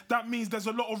men, that means there's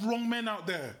a lot of wrong men out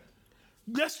there.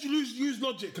 Let's use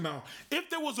logic now. If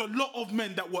there was a lot of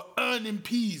men that were earning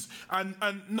peas, and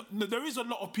there is a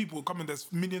lot of people coming, there's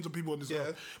millions of people on this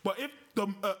earth, but if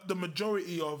the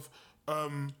majority of,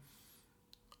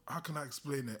 how can I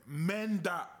explain it? Men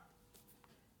that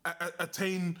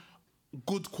attain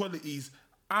good qualities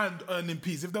and earning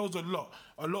peace. If there was a lot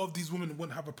of these women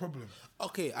wouldn't have a problem.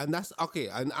 Okay, and that's okay.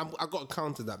 And I got to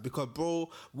counter that because, bro,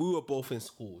 we were both in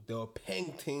school. They were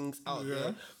paying things out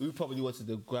there. We probably wanted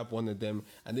to grab one of them,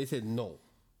 and they said no.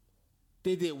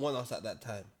 They didn't want us at that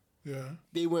time. Yeah.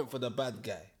 They went for the bad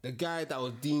guy. The guy that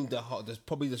was deemed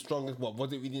probably the strongest. What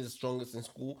was it? Really the strongest in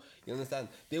school. You understand?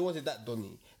 They wanted that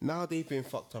Donny. Now they've been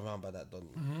fucked around by that Donny.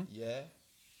 Mm-hmm. Yeah.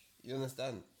 You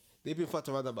understand? They've been fucked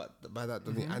around by that,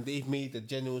 and they've made the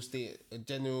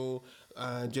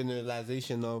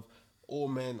generalization of all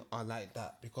men are like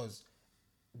that because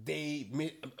they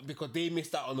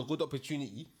missed out on a good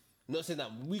opportunity. Not saying that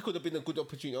we could have been a good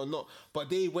opportunity or not, but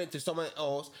they went to someone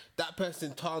else. That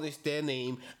person tarnished their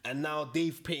name, and now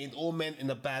they've painted all men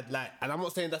in a bad light. And I'm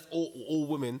not saying that's all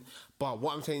women, but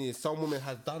what I'm saying is some women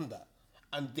have done that.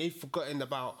 And they've forgotten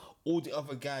about all the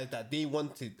other guys that they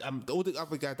wanted. All the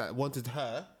other guys that wanted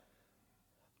her,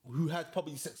 who had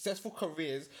probably successful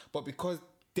careers, but because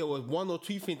there was 1 or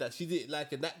 2 things that she didn't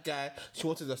like in that guy, she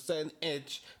wanted a certain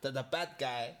edge that the bad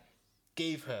guy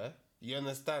gave her. You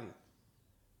understand?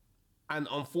 And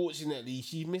unfortunately,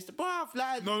 she missed the bruv.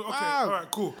 Like, no, okay, all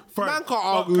right, cool. Fine. Man can't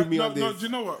argue with me on this. No, do you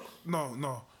know what?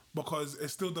 No, because it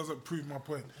still doesn't prove my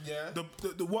point. Yeah.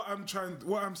 What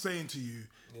I'm saying to you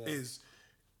is,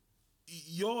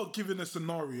 you're giving a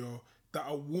scenario that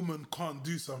a woman can't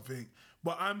do something,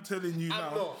 but I'm telling you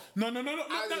now. No,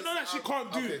 that she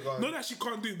can't do. Okay, no, that she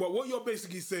can't do. But what you're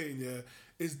basically saying,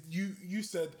 is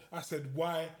I said,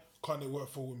 why can't it work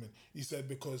for women? You said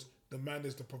because the man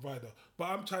is the provider. But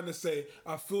I'm trying to say,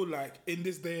 I feel like in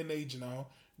this day and age now,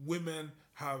 women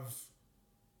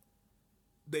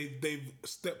they've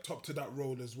stepped up to that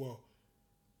role as well.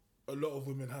 A lot of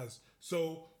women has.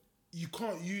 So you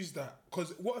can't use that,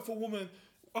 because what if a woman?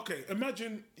 Okay,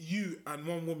 imagine you and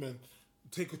one woman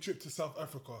take a trip to South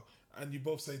Africa, and you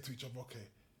both say to each other, "Okay,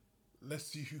 let's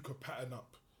see who could pattern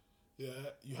up."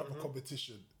 you have a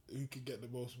competition who can get the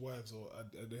most wives, or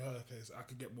and in her case, I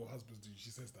could get more husbands than you. She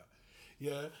says that.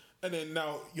 Yeah, and then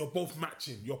now you're both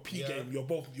matching your P game. You're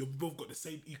both got the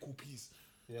same equal piece.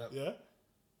 Yeah.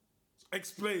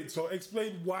 Explain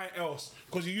why else?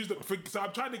 Because you use the. So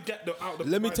I'm trying to get the out.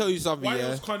 Let me tell you something. Why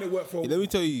else can't it work for? Let me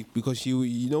tell you, because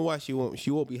you know why she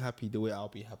won't be happy the way I'll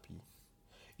be happy.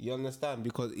 You understand?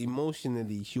 Because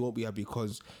emotionally she won't be happy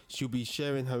because she'll be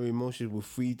sharing her emotions with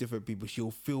 3 different people. She'll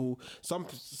feel some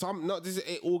not this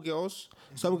is all girls.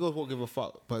 Some girls won't give a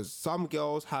fuck, but some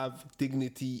girls have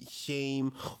dignity,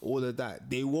 shame, all of that.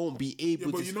 They won't be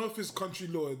able. Yeah, but you know, if it's country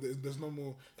law, there's no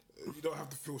more. You don't have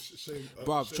to feel shame.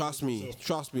 Bruv, trust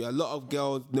me. A lot of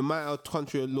girls, no matter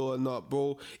country or law or not,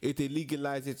 bro, if they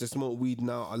legalize it to smoke weed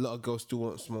now, a lot of girls still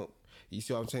won't smoke. You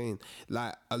see what I'm saying?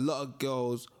 Like, a lot of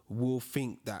girls will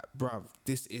think that, bruv,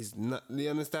 this is not. You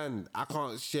understand? I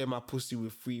can't share my pussy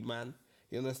with 3 man.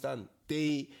 You understand?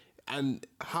 And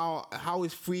how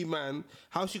is 3 man?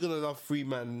 How's she gonna love 3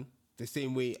 man the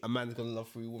same way a man's gonna love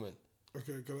 3 women?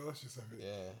 Okay, can I ask you something?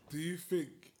 Yeah. Do you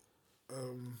think?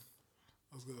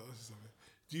 I was gonna ask you something.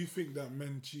 Do you think that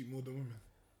men cheat more than women?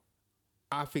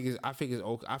 I think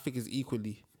it's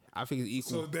equally. I think it's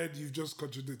equal. So then you've just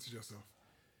contradicted yourself.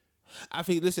 I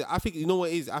think you know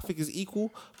what it is? I think it's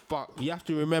equal, but you have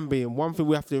to remember, one thing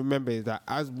we have to remember is that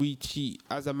as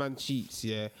a man cheats,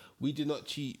 we do not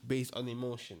cheat based on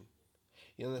emotion.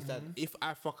 You understand?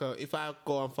 Mm-hmm. If I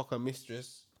go and fuck a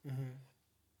mistress,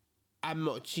 I'm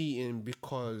not cheating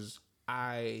because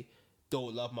I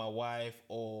don't love my wife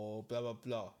or blah blah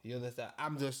blah. You understand?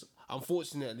 I'm just,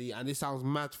 unfortunately, and this sounds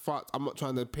mad fucked, I'm not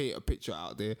trying to paint a picture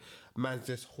out there. Man's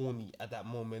just horny at that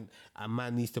moment, and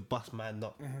man needs to bust man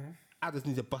up. I just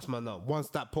need to bust man up. Once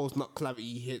that post nut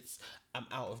clarity hits, I'm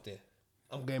out of there.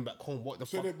 I'm going back home. What the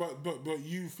fuck? But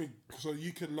you think so?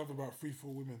 You can love about 3-4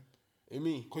 women.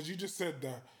 Me? Because you just said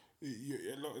that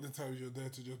a lot of the times you're there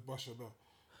to just bust her up.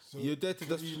 So you're there to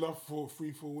just. You love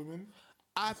 3-4 women.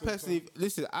 I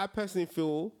personally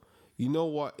feel, you know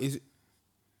what,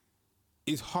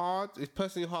 it's hard. It's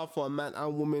personally hard for a man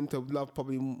and woman to love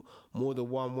probably more than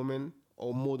one woman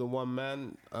or more than one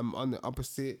man on the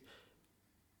opposite.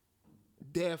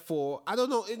 Therefore, I don't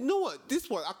know. You know what? This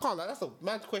one, I can't. That's a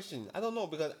mad question. I don't know,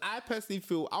 because I personally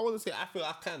feel, I feel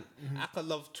I can. I can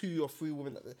love 2 or 3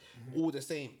 women all the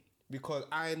same, because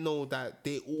I know that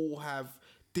they all have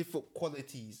different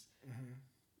qualities.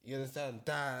 You understand?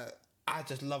 That I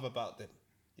just love about them.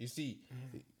 You see?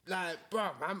 Like,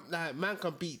 bro, man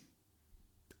can beat.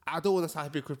 I don't want to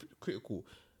sound hypocritical.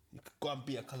 You could go and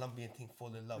beat a Colombian thing,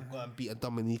 fall in love. Go and beat a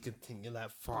Dominican thing. You're like,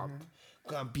 fuck.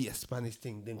 Go and beat a Spanish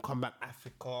thing. Then come back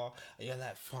Africa. And you're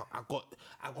like, fuck. I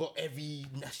got every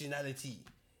nationality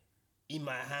in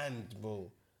my hand, bro.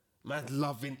 Man's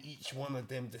loving each one of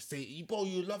them to say, bro,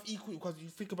 you love equally, because you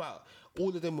think about all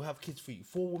of them will have kids for you.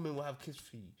 4 women will have kids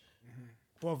for you.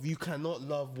 Bro, you cannot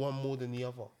love one more than the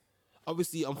other.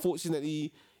 Obviously,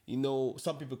 unfortunately, you know,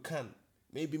 some people can.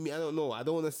 Maybe me, I don't know. I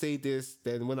don't want to say this.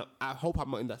 Then when I hope I'm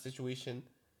not in that situation.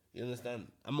 You understand?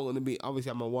 I'm not going to be,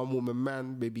 obviously I'm a 1-woman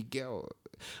man, baby girl.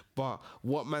 But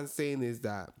what man's saying is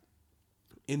that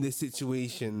in this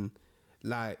situation,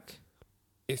 like,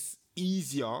 it's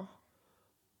easier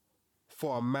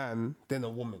for a man than a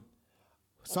woman.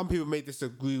 Some people may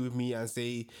disagree with me and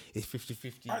say it's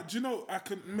 50-50. Do you know, I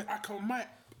might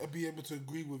be able to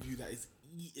agree with you that it's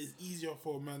easier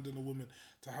for a man than a woman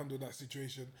to handle that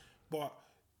situation. But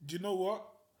do you know what?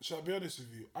 Shall I be honest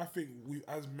with you? I think we,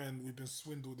 as men, we've been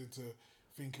swindled into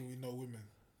thinking we know women.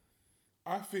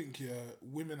 I think,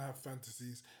 women have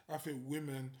fantasies. I think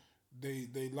women,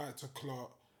 they like to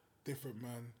clock different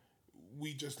man.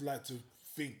 We just like to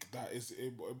think that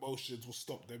emotions will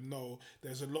stop them. No,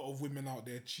 there's a lot of women out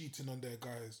there cheating on their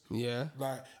guys. Yeah.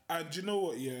 Like, and do you know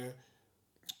what? Yeah.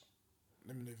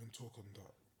 Let me not even talk on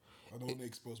that. I don't want to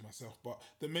expose myself. But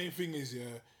the main thing is,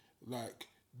 like,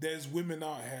 there's women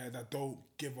out here that don't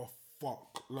give a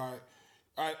fuck. Like,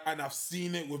 and I've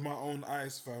seen it with my own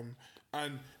eyes, fam.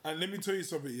 And let me tell you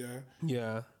something,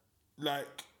 Yeah.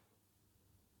 Like,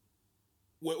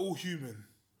 we're all human.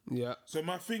 Yeah. So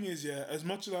my thing is, as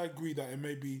much as I agree that it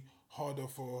may be harder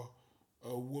for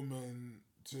a woman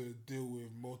to deal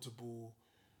with multiple,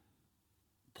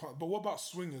 but what about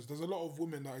swingers? There's a lot of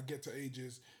women that get to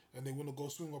ages and they want to go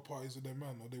swinger parties with their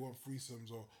man, or they want threesomes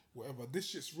or whatever. This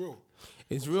shit's real.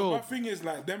 It's real. So my thing is,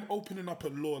 like, them opening up a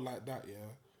law like that,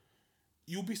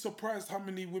 you'll be surprised how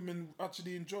many women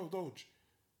actually enjoy those.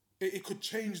 It could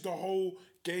change the whole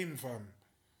game, fam.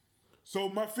 So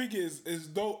my thing is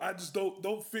I just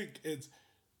don't think it's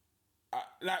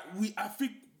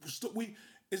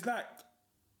it's like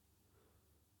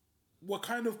we're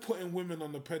kind of putting women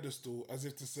on the pedestal as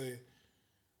if to say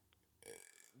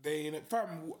they ain't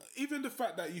fam. Even the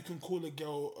fact that you can call a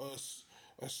girl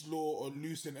a slaw or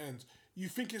loose in ends, you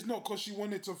think it's not because she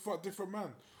wanted to fuck different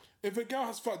man. If a girl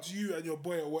has fucked you and your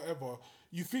boy or whatever,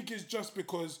 you think it's just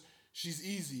because she's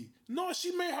easy. No,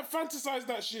 she may have fantasized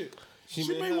that shit. She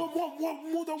may want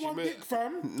more than one dick,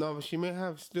 fam. No, but she may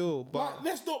have still. But like,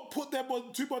 let's not put them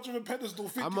on too much of a pedestal.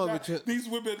 Thinking that these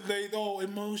women,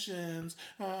 emotions.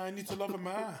 I need to love a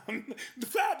man.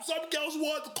 Fam, some girls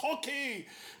want cocky.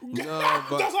 No,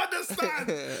 but doesn't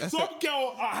understand. Some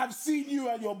girl, I have seen you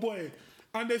and your boy,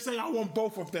 and they say I want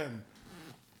both of them.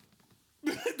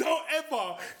 Don't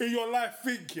ever in your life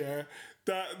think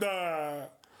that.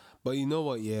 But you know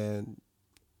what? Yeah,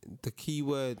 the key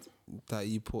word that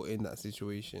you put in that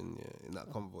situation, in that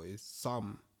convo, is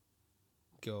some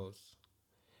girls.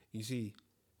 You see,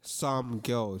 some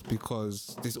girls,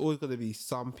 because there's always going to be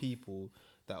some people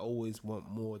that always want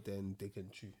more than they can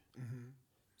chew.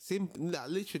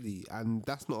 Literally, and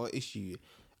that's not an issue.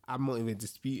 I'm not even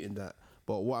disputing that.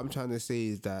 But what I'm trying to say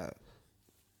is that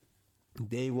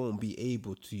they won't be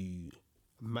able to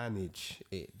manage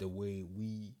it the way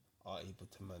we are able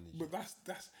to manage it. But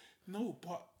that's no,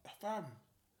 but fam,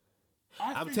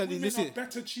 I'm think telling you, women are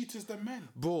better cheaters than men.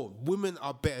 Bro, women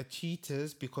are better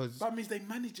cheaters because... That means they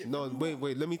manage it. No,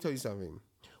 wait, let me tell you something.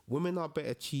 Women are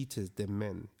better cheaters than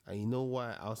men. And you know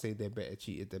why I'll say they're better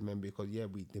cheaters than men? Because,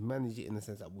 they manage it in the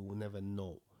sense that we will never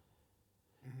know.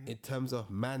 In terms of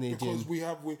managing... Because we're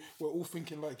all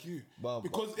thinking like you.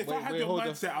 Because if I had your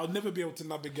mindset, I'll never be able to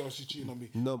nab a girl she's cheating on me.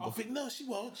 I'll think, no, she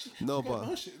won't.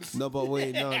 But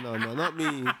wait, no, not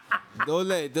me. Don't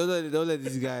let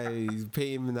this guy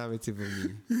paint him a narrative of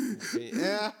me.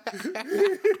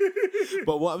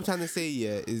 But what I'm trying to say,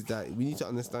 is that we need to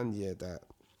understand, that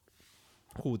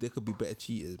they could be better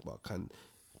cheaters, but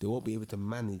they won't be able to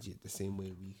manage it the same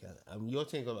way we can. And you're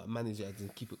talking about manage it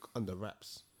and keep it under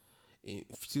wraps.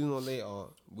 Sooner or later,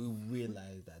 we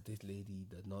realize that this lady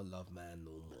does not love man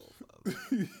no more.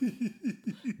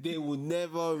 They will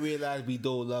never realize we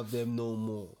don't love them no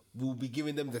more. We'll be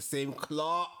giving them the same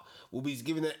clock. We'll be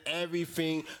giving them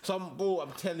everything. I'm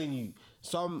telling you,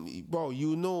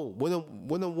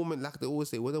 when a woman, like they always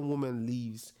say, when a woman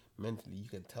leaves mentally, you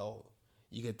can tell.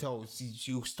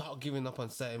 She'll start giving up on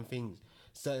certain things,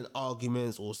 certain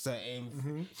arguments, or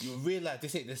certain. You realize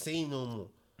this ain't the same no more.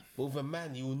 But with a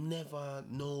man, you'll never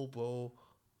know, bro.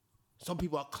 Some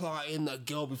people are clarting a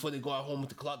girl before they go out home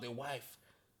to clock their wife.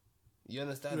 You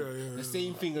understand? The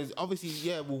same thing as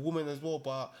obviously, with women as well.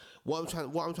 But what I'm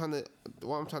trying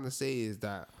to say is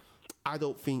that I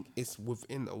don't think it's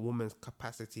within a woman's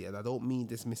capacity, and I don't mean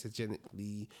this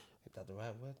misogynically. Is that the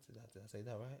right word? Did I say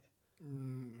that right?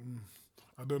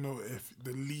 I don't know if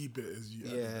the lead bit is you.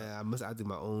 Yeah, I must add in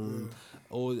my own.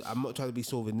 Or I'm not trying to be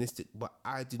chauvinistic, but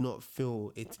I do not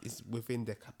feel it is within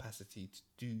their capacity to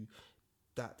do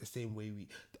that the same way we.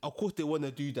 Of course, they want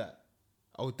to do that.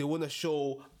 Or they want to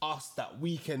show us that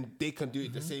they can do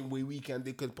it the same way we can.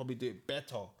 They could probably do it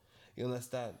better. You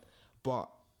understand? But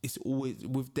it's always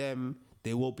with them.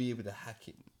 They won't be able to hack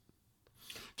it.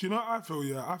 Do you know what I feel?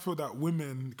 Yeah, I feel that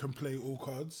women can play all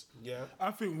cards. Yeah,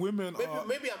 I think women are.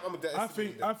 Maybe I'm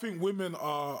I think women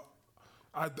are.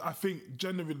 I think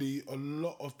generally a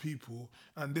lot of people,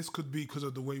 and this could be because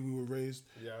of the way we were raised,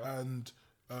 and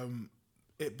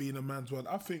it being a man's world.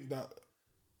 I think that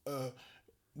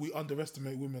we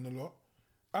underestimate women a lot.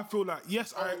 I feel like I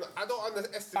don't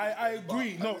underestimate. I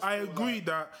agree. I agree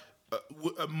that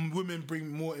women bring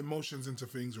more emotions into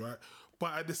things, right?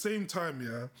 But at the same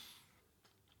time,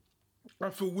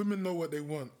 I feel women know what they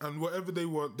want, and whatever they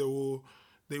want, they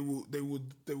will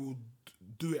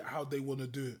do it how they want to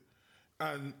do it.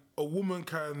 And a woman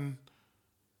can,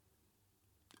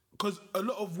 because a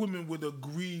lot of women would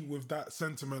agree with that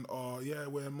sentiment.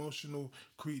 We're emotional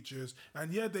creatures,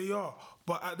 and they are.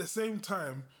 But at the same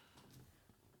time,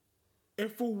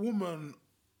 if a woman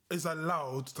is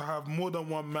allowed to have more than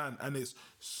one man and it's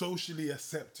socially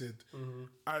accepted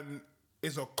and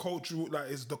is a cultural,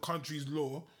 like it's the country's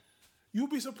law, you'll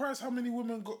be surprised how many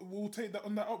women will take that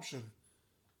on that option.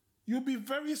 You'll be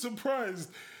very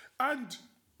surprised. And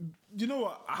you know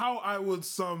what? How I would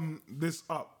sum this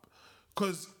up,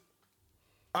 because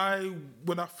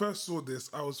when I first saw this,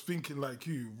 I was thinking like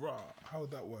you, how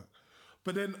would that work?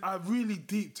 But then I really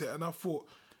deeped it and I thought,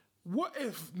 what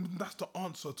if that's the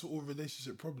answer to all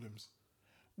relationship problems?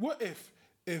 What if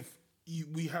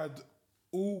we had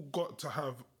all got to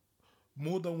have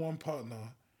more than one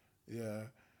partner,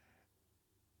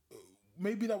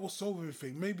 maybe that will solve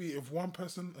everything. Maybe if one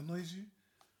person annoys you,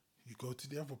 you go to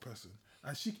the other person.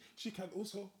 and she can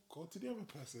also go to the other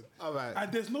person. All right.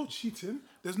 And there's no cheating.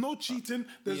 There's no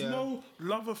no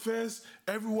love affairs.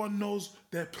 Everyone knows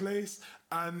their place,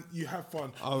 and you have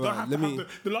fun. All you don't right, have let to me- have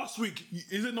the last week.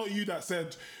 Is it not you that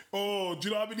said, "Oh, do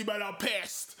you know how many men are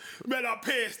pissed? Men are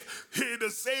pissed. Hitting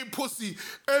the same pussy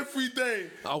every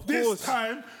day." Of this course.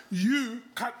 time you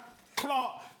can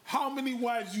clock how many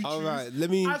wives you All choose. right, let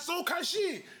me- And so can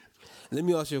she. Let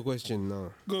me ask you a question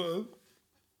now. Go on.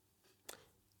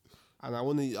 And I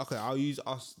want to... Okay, I'll use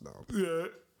us now. Yeah.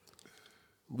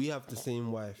 We have the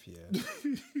same wife, yeah.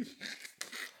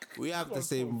 We have the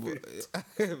same...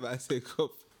 I say cup.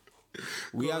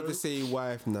 We have the same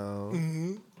wife now.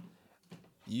 Mm-hmm.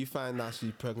 You find out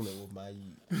she's pregnant with my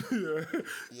youth.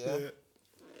 Yeah?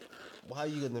 Well, how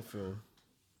you going to feel?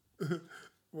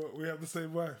 Well, we have the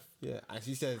same wife. Yeah, and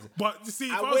she says... But you see,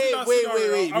 if I was wait, in that wait,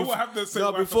 scenario, wait. I would have the same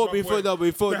No, wife.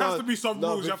 before. There has to be some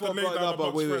rules you have to lay down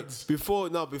amongst friends. Before,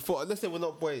 let's say we're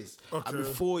not boys. Okay. And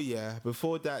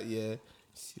before that,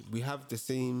 we have the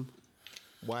same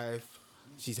wife.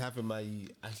 She's having my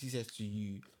youth, and she says to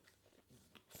you,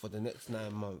 for the next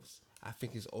 9 months, I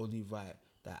think it's only right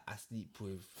that I sleep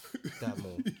with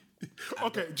Damo.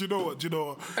 Okay, do you know what?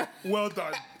 Well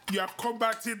done. You have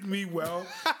combated me well.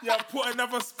 You have put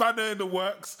another spanner in the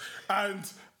works, and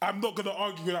I'm not going to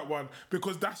argue with that one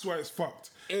because that's why it's fucked.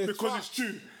 It's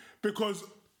true. Because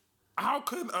how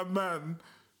can a man...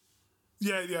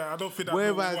 Yeah, I don't think that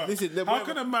will work. How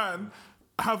can a man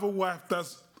have a wife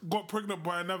that's got pregnant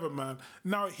by another man?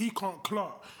 Now he can't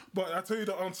clock. But I tell you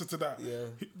the answer to that. Yeah.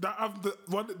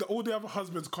 All the other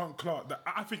husbands can't clock. That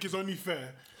I think is only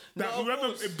fair. That No, of whoever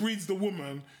course. breeds the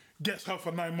woman gets her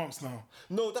for 9 months now.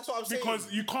 No, that's what I'm saying. Because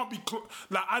you can't be...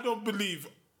 I don't believe...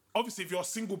 Obviously, if you're a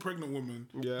single pregnant woman,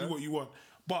 Yeah. do what you want.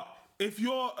 But if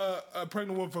you're a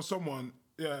pregnant woman for someone,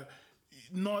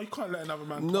 no, you can't let another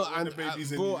man No, when the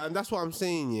baby's in bro, you. and that's what I'm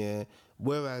saying, yeah.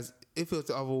 Whereas, if it was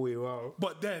the other way around...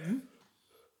 But then,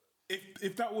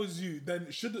 if that was you, then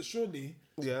surely...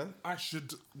 Yeah. I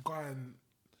should go and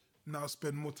now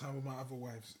spend more time with my other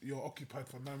wives. You're occupied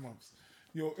for 9 months.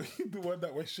 You're the one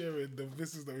that we're sharing, the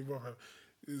business that we brought her,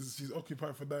 she's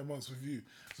occupied for 9 months with you.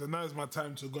 So now is my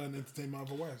time to go and entertain my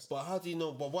other wives. But how do you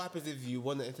know? But what happens if you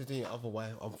want to entertain your other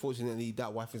wife? Unfortunately,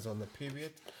 that wife is on the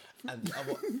period. And the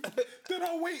other... Then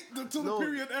I'll wait until the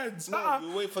period ends. No,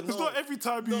 you wait for... It's not every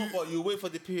time you... No, but you wait for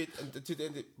the period to the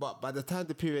end. But by the time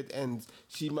the period ends,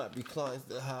 she might be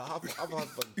clients her other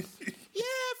husband.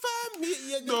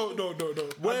 No.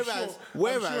 Whereas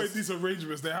I'm sure in these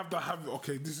arrangements, they have to have...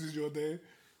 Okay, this is your day.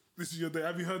 This is your day.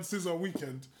 Have you heard Scissor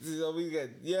Weekend? Scissor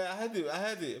Weekend. Yeah, I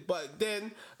had it. But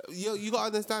then, you got to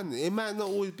understand, it might not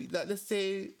always be... Like, let's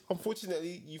say,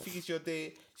 unfortunately, you think it's your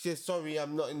day. She says, sorry,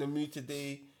 I'm not in the mood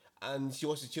today. And she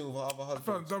wants to chill with her other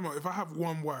husband. If I have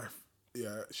one wife,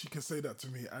 she can say that to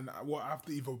me. And I have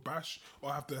to either bash or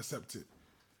I have to accept it.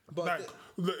 But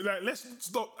let's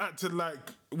stop acting like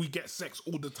we get sex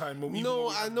all the time. No,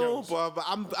 I know, bro. But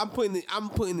I'm putting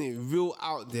it real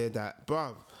out there that,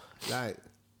 bro,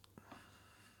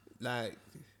 like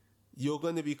you're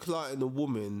gonna be clotting a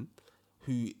woman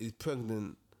who is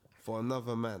pregnant for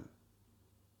another man.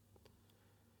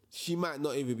 She might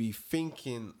not even be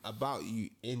thinking about you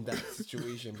in that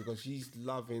situation because she's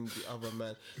loving the other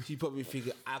man. She probably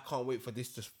thinking, I can't wait for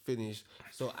this to finish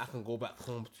so I can go back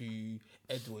home to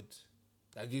Edward.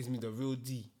 That gives me the real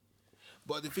D.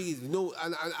 But the thing is, and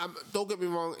don't get me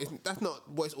wrong, that's not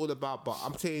what it's all about. But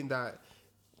I'm saying that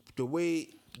the way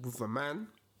with a man,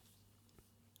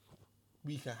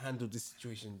 we can handle this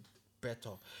situation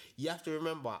better. You have to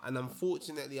remember, and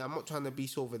unfortunately, I'm not trying to be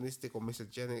chauvinistic or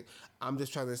misogynic. I'm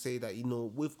just trying to say that,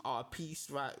 with our piece,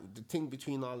 right, the thing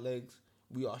between our legs,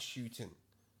 we are shooting.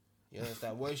 You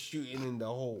understand? We're shooting in the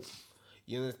hole.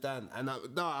 You understand? And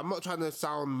I'm not trying to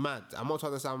sound mad. I'm not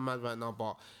trying to sound mad right now,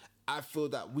 but I feel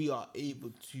that we are able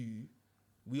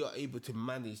to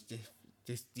manage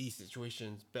these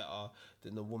situations better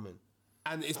than a woman.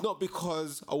 And it's not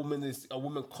because a woman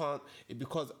can't. It's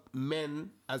because men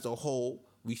as a whole,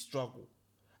 we struggle.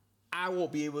 I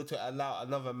won't be able to allow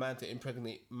another man to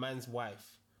impregnate man's wife.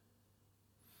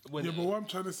 But what I'm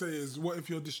trying to say is, what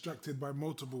if you're distracted by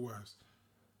multiple wives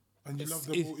and you love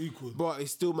them all equal? But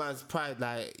it's still man's pride.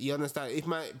 Like, you understand? If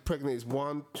man pregnant is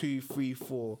 1, 2, 3,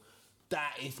 4,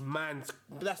 that's man's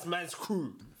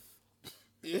crew.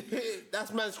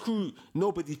 That's man's crew.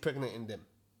 Nobody's pregnant in them.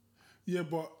 Yeah,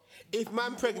 but if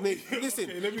man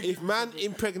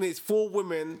impregnates 4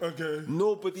 women,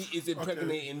 nobody is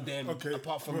impregnating them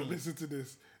apart from me. Listen to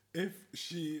this. If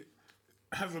she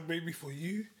has a baby for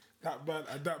you That man,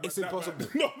 it's impossible.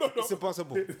 No. It's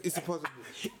impossible. It's impossible.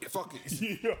 Fuck it.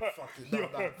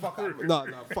 Fuck it. No.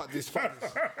 Fuck this.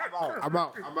 I'm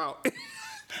out.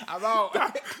 I'm out.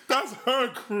 That's her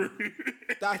crew.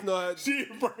 That's not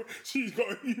her. She's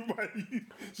got you by you.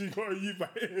 She got you by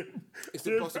him. It's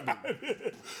impossible.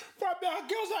 But there are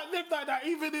girls that live like that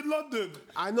even in London.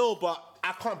 I know, but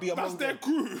I can't be among That's their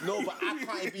crew. No, but I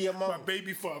can't be among My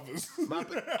baby fathers.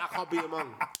 I can't be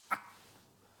among.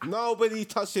 Nobody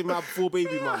touching my 4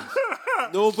 baby mums.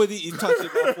 Nobody is touching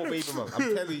my 4 baby mums.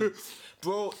 I'm telling you,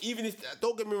 bro. Even if,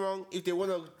 don't get me wrong, if they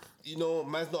wanna,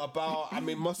 man's not about. I'm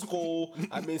in Moscow.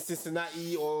 I'm in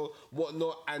Cincinnati or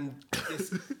whatnot, and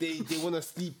they wanna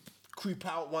creep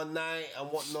out one night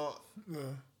and whatnot. Yeah.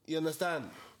 You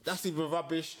understand? That's even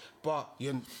rubbish. But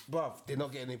bruv, they're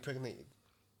not getting impregnated.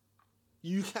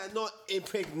 You cannot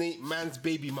impregnate man's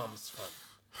baby mums, fam.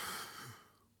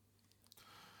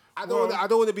 I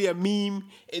don't want to be a meme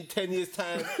in 10 years'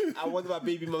 time. I wonder my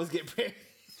baby mums get pregnant.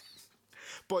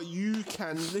 But you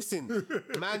can listen.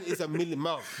 Man is a million.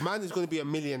 Man is going to be a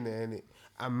millionaire, innit?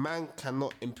 And man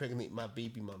cannot impregnate my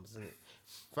baby mums, innit?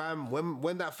 Fam,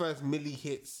 when that first milli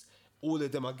hits, all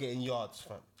of them are getting yards,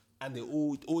 fam. And they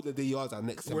all of the yards are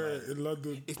next to Where man. in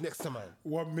London? It's next to man.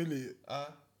 1 million.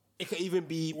 It could even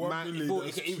be 1 man. million. Bro,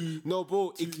 it could even, no,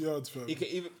 bro. 2 yards, fam. It could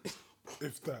even.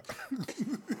 If that.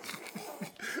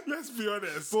 Let's be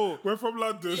honest. Bro, we're from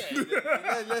London.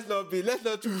 Yeah, let's not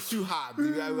do too hard.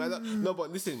 No, but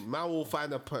listen, man will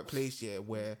find a place here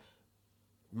where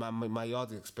my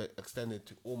yard is extended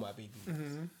to all my baby mums.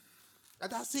 Mm-hmm.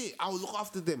 And that's it. I'll look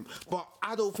after them. But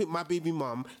I don't think my baby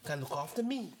mum can look after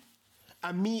me.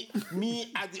 And me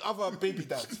and the other baby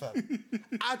dads, fam.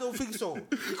 I don't think so.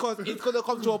 Because it's going to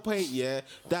come to a point, yeah,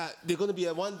 that they're going to be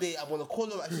one day, I'm going to call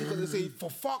her and she's going to say,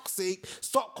 for fuck's sake,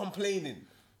 stop complaining.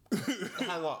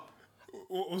 Hang up.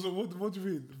 What do you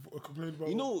mean? Complain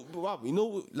about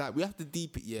like, we have to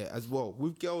deep it, yeah, as well.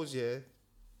 With girls, yeah,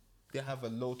 they have a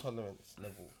low tolerance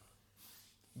level.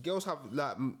 Girls have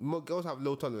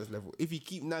low tolerance level. If you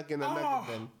keep nagging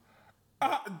them.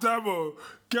 Damo,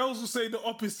 girls will say the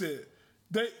opposite.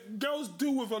 Girls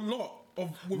deal with a lot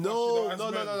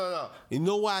No. You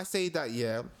know why I say that?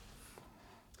 Yeah,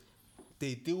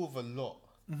 they deal with a lot,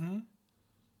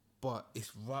 but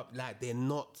it's like they're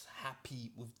not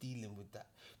happy with dealing with that.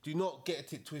 Do not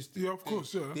get it twisted. Yeah, of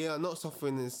course. Yeah, they are not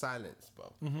suffering in silence,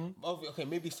 bro. Okay,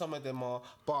 maybe some of them are,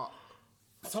 but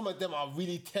some of them are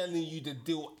really telling you the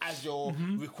deal as you're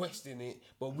requesting it,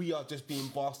 but we are just being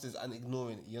bastards and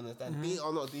ignoring it. You understand? They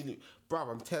are not dealing. Bruv,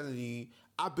 I'm telling you,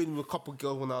 I've been with a couple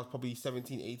girls when I was probably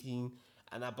 17, 18,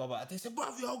 and they said,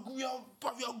 bruv, you're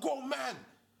a grown man.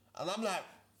 And I'm like,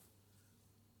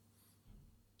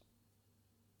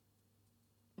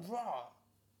 bruh,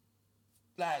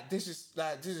 like, this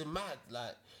is mad.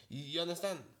 Like, you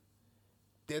understand?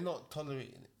 They're not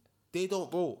tolerating it. They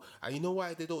don't, bro. And you know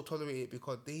why they don't tolerate it?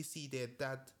 Because they see their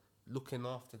dad looking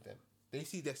after them. They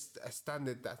see a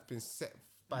standard that's been set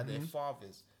by their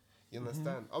fathers. You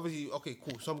understand? Obviously, okay,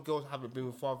 cool. Some girls haven't been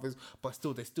with fathers, but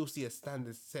they still see a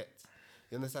standard set.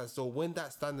 You understand? So when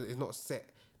that standard is not set,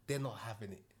 they're not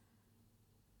having it.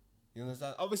 You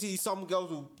understand? Obviously, some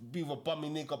girls will be with a bummy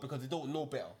nigga because they don't know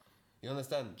better. You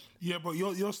understand? Yeah, but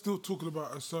you're still talking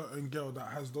about a certain girl that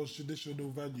has those traditional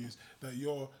values that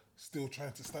you're still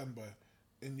trying to stand by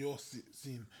in your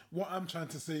scene. What I'm trying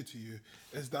to say to you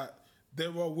is that there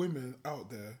are women out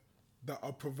there that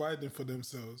are providing for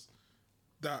themselves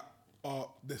that are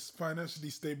financially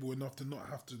stable enough to not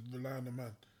have to rely on a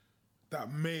man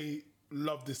that may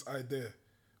love this idea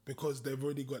because they've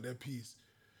already got their piece.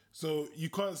 So you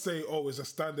can't say, oh, it's a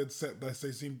standard set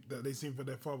that they seem for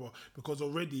their father, because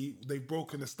already they've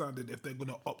broken the standard if they're going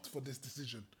to opt for this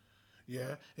decision.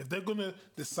 Yeah? If they're going to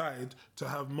decide to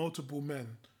have multiple men,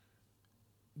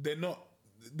 they're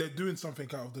doing something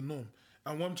out of the norm.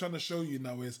 And what I'm trying to show you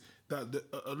now is that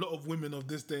a lot of women of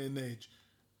this day and age,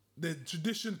 the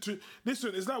tradition to...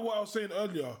 Listen, it's like what I was saying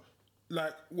earlier,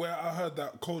 like where I heard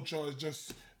that culture is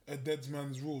just a dead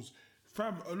man's rules.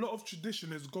 Fam, a lot of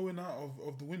tradition is going out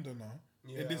of the window now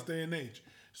in this day and age.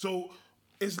 So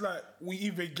it's like we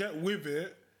either get with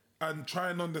it and try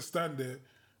and understand it,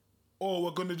 or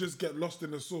we're gonna just get lost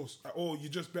in the sauce. Or you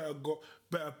just better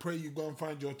pray you go and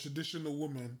find your traditional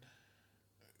woman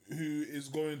who is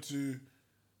going to...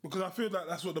 Because I feel like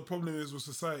that's what the problem is with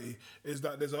society, is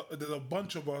that there's a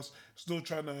bunch of us still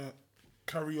trying to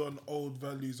carry on old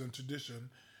values and tradition,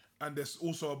 and there's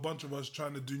also a bunch of us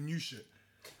trying to do new shit.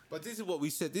 But this is what we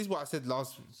said. This is what I said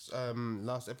last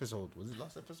episode. Was it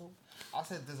last episode? I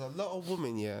said there's a lot of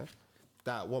women,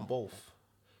 that want both.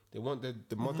 They want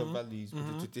the modern values with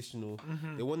the traditional.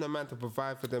 They want a man to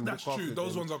provide for them. That's look true. after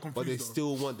Those them, ones are confused. but they though.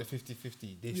 still want the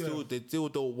 50-50. They still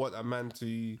don't want a man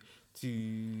to.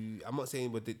 I'm not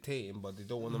saying we're dictating, but they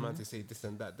don't want a man to say this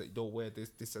and that. They don't wear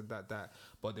this and that.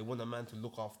 But they want a man to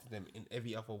look after them in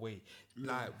every other way.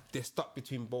 Like they're stuck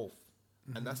between both,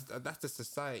 and that's the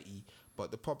society.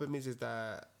 But the problem is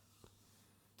that.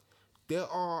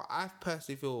 I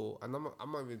personally feel, and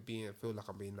I'm not even feel like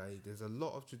I'm being naive. There's a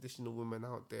lot of traditional women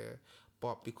out there,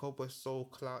 but because we're so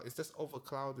it's just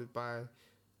overclouded by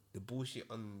the bullshit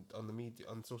on the media,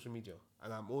 on social media.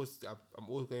 And I'm always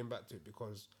going back to it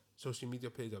because social media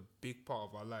plays a big part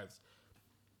of our lives.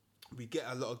 We get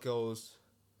a lot of girls.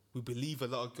 We believe a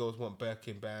lot of girls want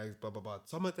Birkin bags, blah blah blah.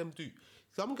 Some of them do.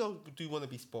 Some girls do want to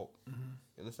be spoke. You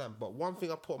understand? But one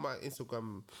thing I put on my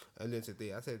Instagram earlier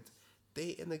today, I said.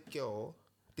 Dating a girl,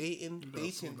 dating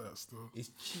is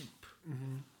cheap.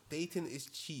 Dating is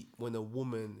cheap when a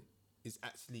woman is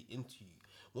actually into you.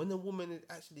 When a woman is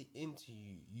actually into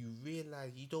you, you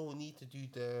realize you don't need to do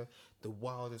the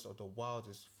wildest of the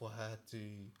wildest for her to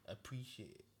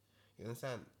appreciate it. You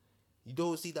understand? You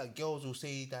don't see that girls will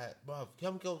say that, bruv,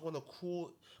 some girls want to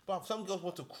crawl, bruv, some girls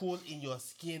want to crawl in your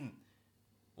skin.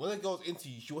 When a girl's into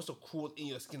you, she wants to crawl in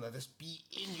your skin, like just be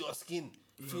in your skin,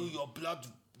 feel your blood,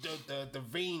 the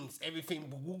veins,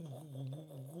 everything,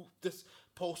 just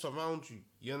pulse around you.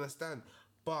 You understand?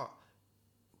 But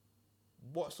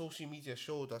what social media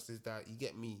showed us is that, you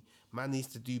get me, man needs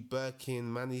to do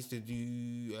Birkin, man needs to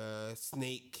do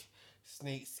snake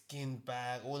skin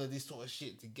bag, all of this sort of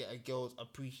shit to get a girl's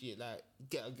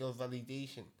get a girl's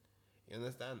validation. You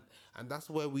understand? And that's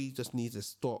where we just need to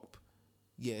stop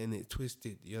getting it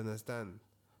twisted. You understand?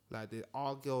 Like, there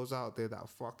are girls out there that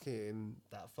fucking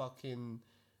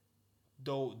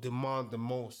don't demand the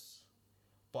most,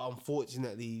 but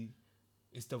unfortunately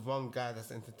it's the wrong guy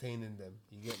that's entertaining them.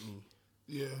 You get me?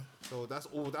 Yeah. So that's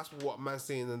what man's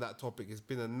saying on that topic. It's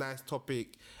been a nice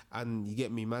topic, and you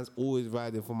get me, man's always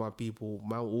riding for my people.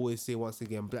 Man will always say, once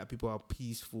again, black people are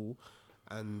peaceful.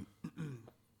 And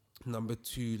number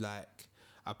two, like,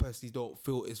 I personally don't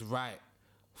feel it's right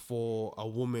for a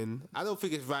woman. I don't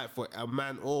think it's right for a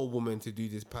man or a woman to do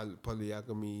this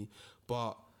polygamy,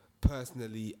 but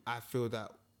personally, I feel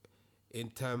that in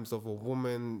terms of a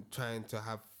woman trying to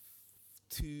have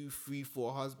 2, 3,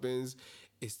 4 husbands,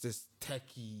 it's just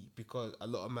techie because a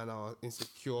lot of men are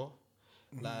insecure.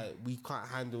 Like, we can't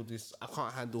handle this. I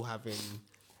can't handle having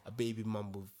a baby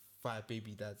mum with 5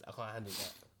 baby dads. I can't handle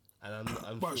that. And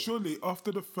I'm but surely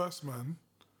after the first man,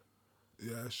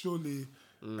 surely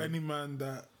any man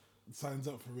that signs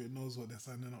up for it knows what they're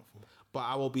signing up for. But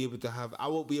I won't be able to have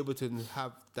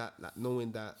that, like,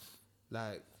 knowing that,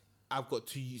 like, I've got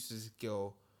 2 youths as a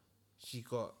girl. She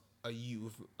got a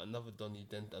youth with another Donny,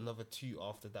 then another 2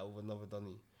 after that with another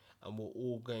Donny. And we're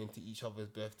all going to each other's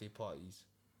birthday parties.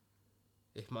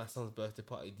 If my son's birthday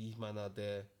party, these men are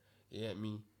there. You get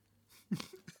me?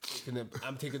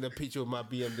 I'm taking a picture of my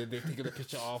BM, then they're taking a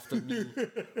picture after me.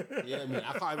 You get me?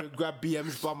 I can't even grab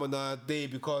BM's bum on a day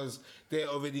because they're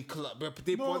already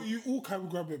you all can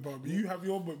grab it, bum. You have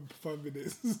your 5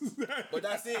 minutes. But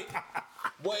that's it.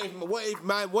 What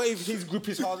if his grip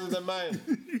is harder than mine?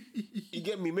 You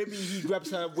get me? Maybe he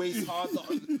grabs her waist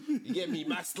harder. You get me?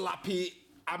 Might slap it.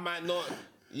 I might not.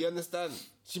 You understand?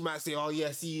 She might say, "Oh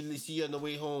yeah, see you on the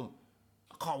way home.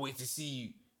 I can't wait to see you."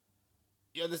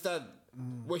 You understand?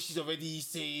 Where she's already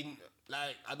saying,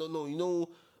 like, I don't know, you know,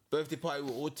 birthday party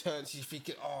will all turn. She's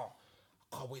thinking, "Oh,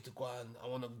 I can't wait to go on. I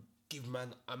want to give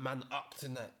a man up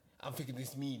tonight." I'm thinking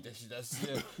it's me. That she's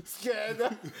scared.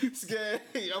 I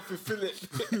can feel it.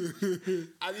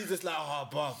 And he's just like, "Oh,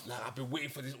 bruv, like, I've been waiting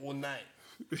for this all night."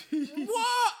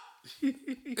 What?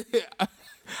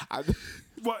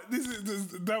 But this is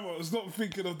Damo, stop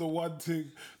thinking of the one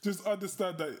thing. Just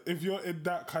understand that if you're in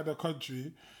that kind of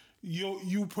country,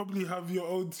 you probably have your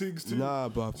own things too. Nah,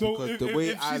 bro. So because if, the way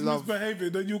if I she's love,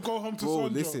 misbehaving, then you go home to bro,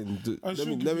 Sandra. listen. Let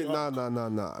me.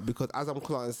 Nah. Because as I'm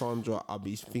clarting Sandra, I'll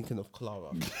be thinking of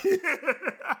Clara.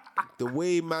 The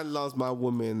way man loves my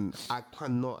woman, I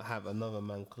cannot have another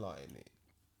man clarting it.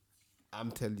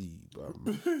 I'm telling you, bro.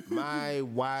 My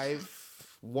wife.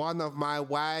 One of my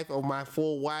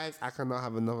 4 wives, I cannot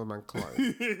have another man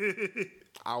clarting.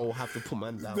 I will have to put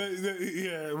man down.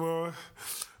 Yeah, well,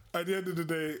 at the end of the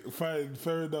day, fine,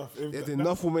 fair enough. There's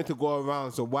enough women to go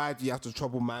around, so why do you have to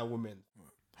trouble my women?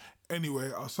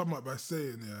 Anyway, I'll sum up by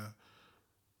saying,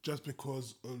 just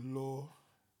because a law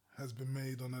has been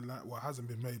made on a land, well, it hasn't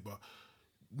been made, but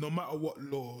no matter what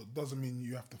law, doesn't mean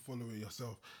you have to follow it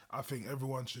yourself. I think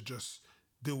everyone should just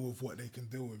deal with what they can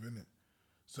deal with, innit?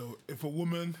 So if a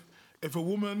woman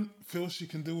feels she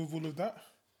can deal with all of that,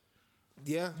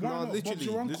 Yeah, Why no, not? literally, Bob's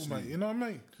your uncle, literally. mate. You know what I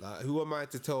mean? Like, who am I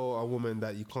to tell a woman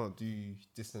that you can't do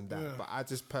this and that? Yeah. But I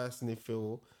just personally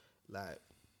feel like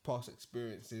past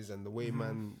experiences and the way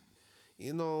man,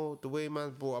 you know, the way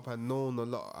man's brought up and known a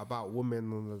lot about women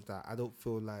and all of that. I don't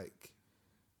feel like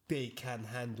they can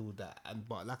handle that. And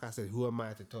but like I said, who am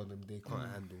I to tell them they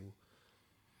can't handle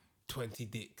 20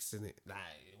 dicks in it? Like,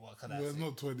 what can I Well, say? it's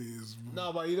not 20. It's,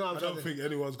 No, but you know what I'm I trying don't to... think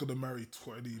anyone's gonna marry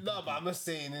 20. No, but I'm just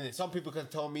saying, innit? Some people can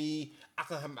tell me I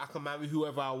can marry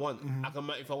whoever I want. I can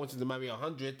marry, if I wanted to marry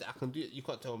 100, I can do it. You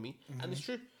can't tell me, and it's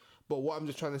true. But what I'm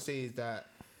just trying to say is that,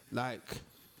 like,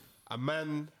 a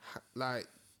man like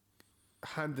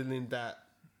handling that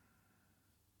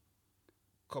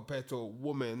compared to a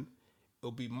woman,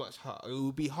 it'll be much hard. It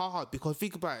will be hard because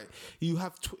think about it. You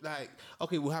have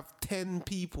okay, we'll have 10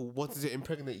 people wanting to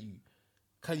impregnate you.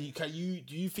 Can you?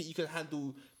 Do you think you can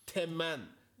handle 10 men?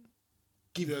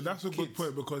 Yeah, that's a good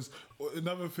point because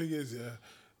another thing is, yeah,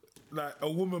 like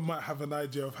a woman might have an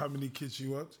idea of how many kids she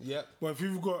wants. Yeah. But if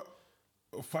you've got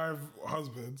 5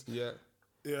 husbands, Yeah.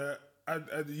 yeah,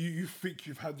 and you think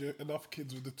you've had enough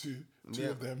kids with the two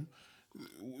of them,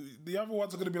 the other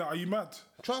ones are going to be like, are you mad?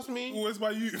 Trust me. Where's my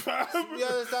you, fam? You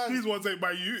understand? These ones ain't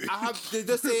my you. They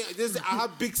just say, I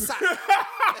have big sack.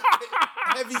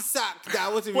 Heavy sack that I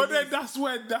wasn't. But then that's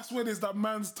when it's that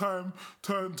man's turn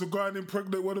to go and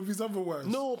impregnate one of his other wives.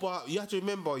 No, but you have to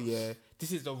remember, yeah,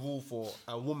 this is the rule for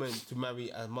a woman to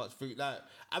marry as much food. Like,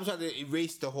 I'm trying to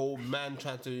erase the whole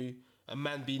a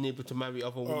man being able to marry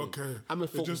other women. Okay. I'm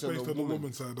It's just on based the on the woman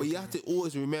woman's side, But you okay. have to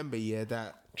always remember, yeah,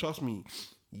 that, trust me,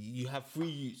 you have 3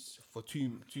 youths for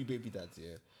two baby dads,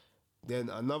 yeah. Then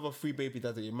another 3 baby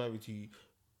dads that you're married to,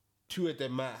 2 of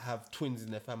them might have twins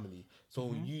in their family.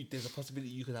 So there's a possibility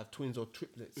you could have twins or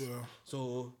triplets. Yeah.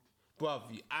 So, bruv,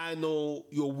 I know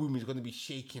your womb is going to be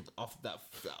shaking after that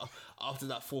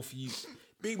 4th youth.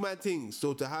 Big man thing.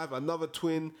 So to have another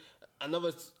twin,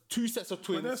 another 2 sets of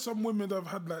twins. But there's some women that have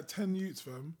had like 10 youths,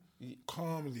 fam.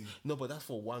 Calmly. No, but that's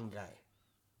for one guy.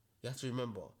 You have to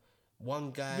remember.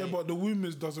 One guy. Yeah, but the womb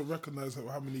doesn't recognize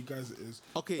how many guys it is.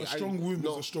 Okay, a strong womb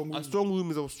is a strong womb. A strong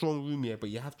womb is a strong womb, yeah. But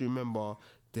you have to remember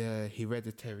the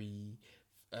hereditary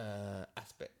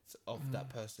aspects of that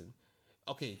person.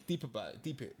 Okay, deep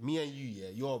it. Me and you, yeah.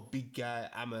 You're a big guy.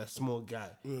 I'm a small guy.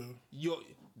 Yeah.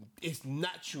 It's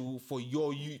natural for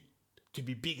your youth to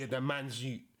be bigger than man's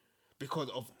youth because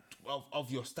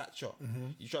of your stature. You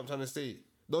know what I'm trying to say?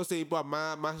 Don't say, bro,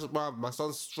 my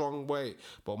son's strong way.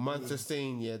 But man's just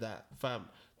saying, yeah, that, fam,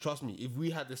 trust me, if we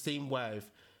had the same wife,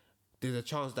 there's a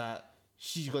chance that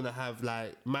she's going to have,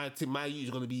 like, my youth is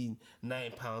going to be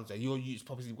 £9 and your youth is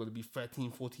probably going to be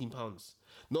 £13-14.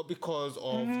 Not because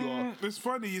of your... It's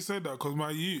funny you said that because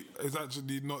my youth is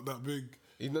actually not that big.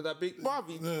 He's not that big.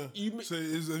 Bruv, Yeah. So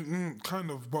it's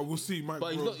kind of, but we'll see.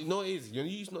 But he's not, you know it is. Your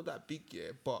youth's not that big,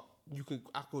 yeah, but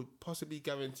I could possibly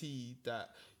guarantee that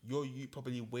your youth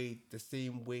probably weighed the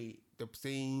same weight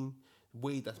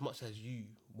as much as you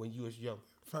when you was young.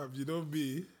 Fam, you know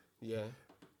me? Yeah.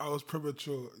 I was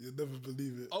premature. You'll never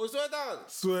believe it. Oh, swear down.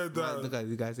 Swear down. Man, look at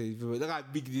this guy saying, look how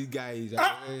big this guy is.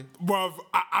 Bruv,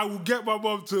 I will get my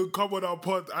mom to come on our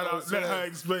pod and I'll let her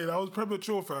explain. I was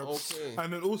premature, fam. Okay.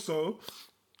 And then also,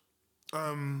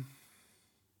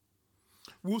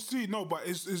 we'll see. No, but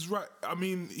it's right. I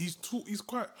mean, he's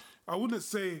quite, I wouldn't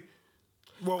say,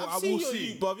 well, I will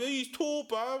see. Bruv. He's tall,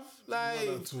 bruv. Like,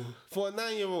 Not that tall. for a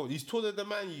 9-year-old, he's taller than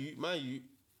my youth.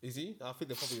 Is he? I think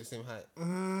they're probably the same height.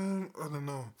 I don't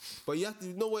know. But you have to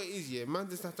know what it is, yeah. Man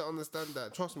just have to understand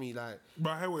that. Trust me, like...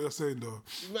 But I hear what you're saying, though.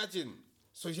 Imagine.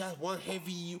 So you have one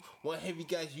heavy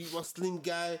guy, one slim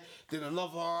guy, then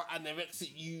another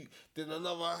anorexic you, then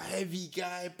another heavy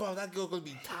guy. Bro, that girl gonna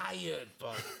be tired,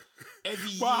 bro.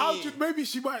 Every year. Maybe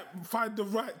she might find the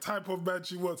right type of man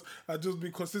she wants and just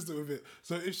be consistent with it.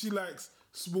 So if she likes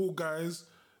small guys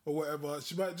or whatever,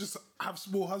 she might just have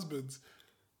small husbands.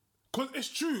 Because it's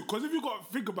true. Because if you got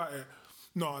to think about it...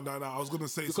 No, I was going to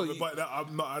say something about that.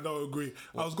 I don't agree.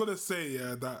 What? I was going to say,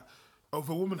 yeah, that if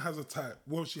a woman has a type,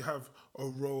 won't she have a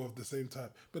row of the same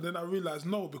type? But then I realised,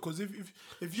 no, because if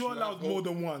you're allowed more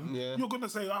than one, you're going to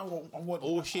say, I want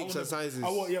all shapes and sizes. I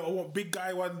want big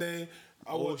guy one day.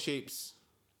 All shapes.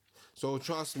 So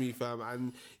trust me, fam,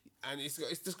 and it's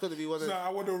just gonna be one of. So I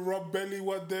want to rub belly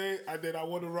one day, and then I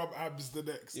want to rub abs the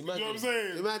next. Imagine, you know what I'm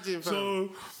saying? Imagine, fam. So,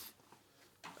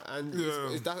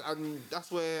 and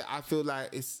that's where I feel like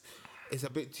it's a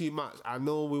bit too much. I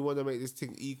know we want to make this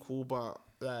thing equal, but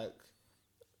like,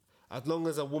 as long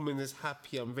as a woman is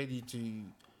happy and ready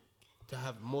to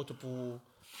have multiple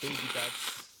baby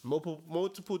dads,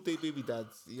 multiple baby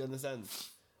dads, you understand?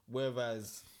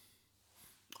 Whereas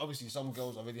obviously some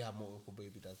girls already have multiple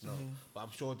baby dads now, but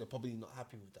I'm sure they're probably not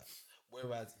happy with that.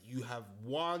 Whereas you have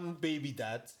one baby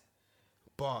dad,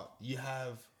 but you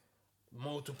have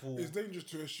multiple. It's dangerous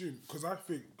to assume because I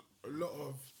think a lot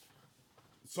of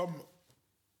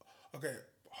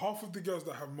half of the girls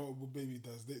that have multiple baby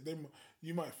dads, they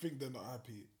you might think they're not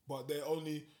happy, but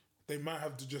they might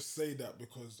have to just say that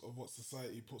because of what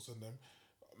society puts on them.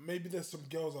 Maybe there's some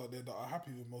girls out there that are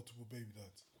happy with multiple baby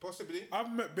dads. Possibly.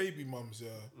 I've met baby mums,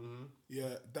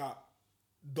 that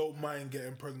don't mind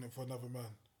getting pregnant for another man,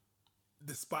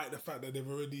 despite the fact that they've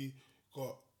already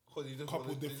got a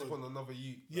couple different. They just want another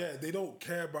you. Yeah, they don't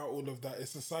care about all of that.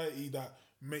 It's society that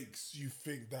makes you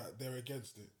think that they're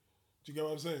against it. Do you get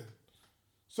what I'm saying?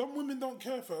 Some women don't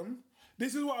care, fam.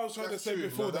 This is what I was trying to say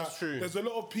before. No, that's true. There's a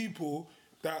lot of people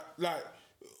that, like,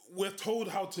 we're told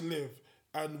how to live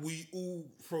and we all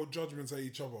throw judgments at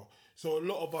each other. So a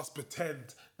lot of us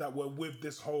pretend that we're with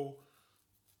this whole,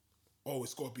 oh,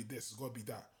 it's got to be this, it's got to be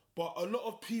that. But a lot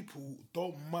of people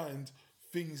don't mind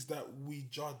things that we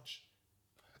judge.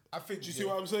 I think. Do you see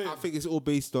what I'm saying? I think it's all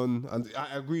based on, and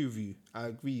I agree with you. I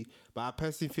agree, but I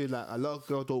personally feel like a lot of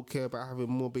girls don't care about having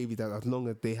more baby dads as long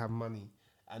as they have money,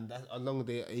 and as long as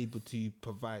they are able to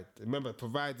provide. Remember,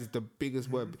 provide is the biggest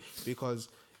word because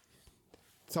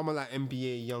someone like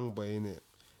NBA Youngboy, innit?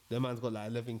 Their man's got like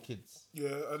 11 kids. Yeah,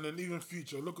 and then even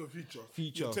Future. Look at Future.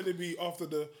 Future. You're telling me after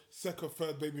the second,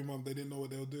 third baby mum, they didn't know what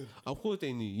they were doing. Of course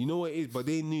they knew. You know what it is, but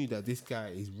they knew that this guy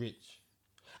is rich.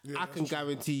 Yeah, I can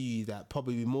guarantee you that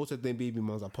probably most of them baby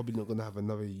mums are probably not going to have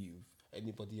another youth with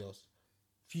anybody else.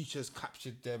 Future's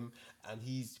captured them and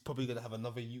he's probably going to have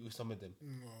another youth with some of them.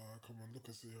 No, come on, look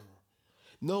at Sierra.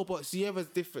 No, but Sierra's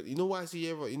different. You know why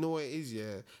Sierra? You know what it is,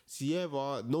 yeah?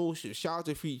 Sierra, no, shout out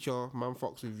to Future, man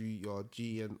fucks with you, your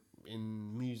G and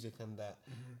in music and that.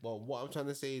 But what I'm trying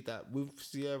to say is that with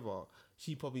Sierra,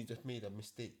 she probably just made a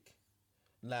mistake.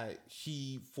 Like,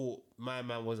 she thought my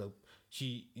man was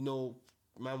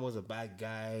man was a bad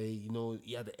guy, you know,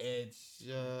 he had the edge.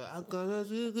 I'm gonna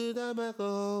do good at my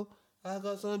goal. I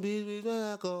got some beats with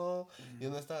alcohol. You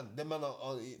understand? Them man are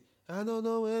on it. I don't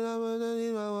know when I'm gonna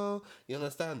need my wall. You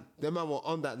understand? Them man were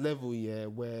on that level, yeah,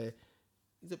 where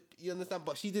you understand,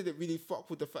 but she didn't really fuck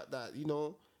with the fact that, you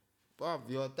know, bruv,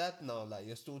 you're a dad now, like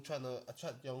you're still trying to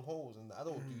attract young hoes, and I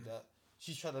don't do that.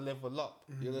 She's trying to level up.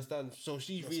 You understand? So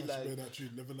she realized that she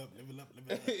level up.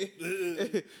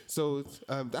 So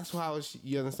that's how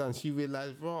you understand. She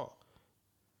realized, bro,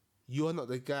 you're not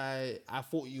the guy I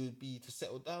thought you would be to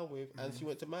settle down with, and she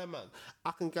went to my man. I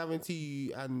can guarantee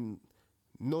you, and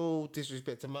no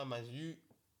disrespect to my man, you,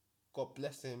 God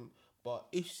bless him, but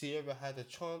if she ever had a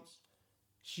chance,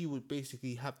 she would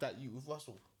basically have that you with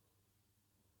Russell.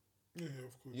 Yeah,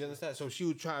 of course. You understand? So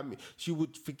she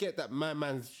would forget that my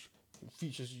man's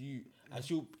features you, and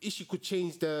if she could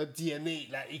change the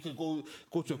DNA, like he could go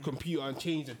to a computer and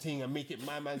change the thing and make it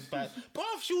my man's bad, but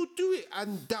she would do it,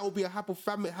 and that would be a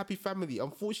happy family.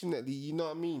 Unfortunately, you know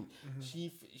what I mean.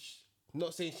 She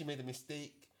not saying she made a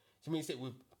mistake. She made a mistake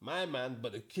with my man,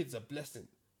 but the kids are blessing.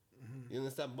 You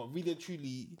understand? But really and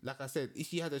truly, like I said, if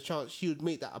she had a chance, she would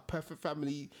make that a perfect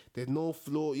family. There's no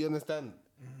flaw. You understand?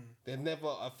 There's never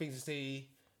a thing to say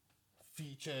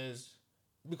features.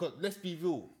 Because let's be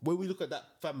real, when we look at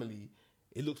that family,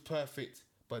 it looks perfect.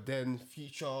 But then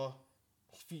future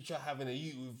having a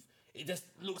youth, it just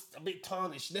looks a bit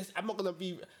tarnished. I'm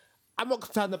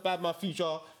not trying to bad my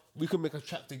future. We can make a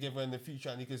track together in the future,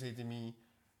 and he can say to me,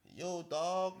 "Yo,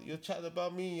 dog, you're chatting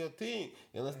about me, your thing."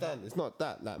 You understand? It's not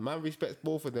that. Like, man respects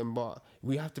both of them, but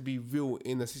we have to be real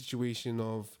in a situation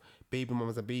of baby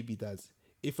mums and baby dads.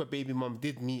 If a baby mum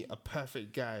did meet a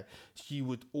perfect guy, she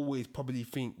would always probably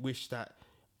wish that,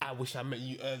 I wish I met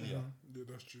you earlier. Yeah,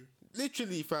 that's true.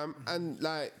 Literally, fam. And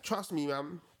like, trust me,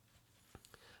 man.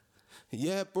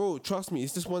 Yeah, bro, trust me.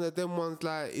 It's just one of them ones,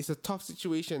 like, it's a tough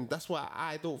situation. That's why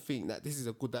I don't think that this is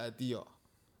a good idea.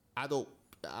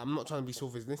 I'm not trying to be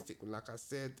chauvinistic. Like I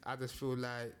said, I just feel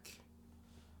like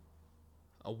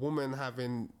a woman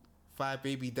having 5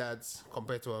 baby dads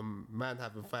compared to a man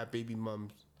having 5 baby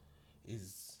mums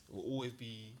will always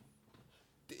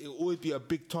be a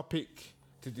big topic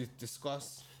to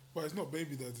discuss. But it's not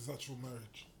baby dads, it's actual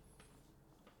marriage.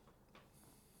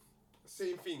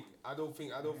 Same thing. I don't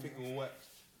think it will work.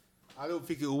 I don't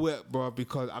think it will work, bro,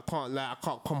 because I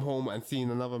can't come home and see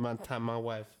another man time my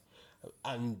wife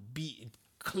and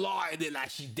clawing it like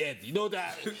she dead. You know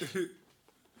that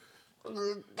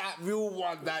that real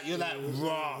one that you're like,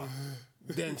 raw.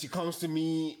 Then she comes to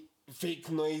me, fake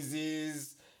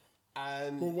noises,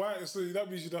 And But why? So that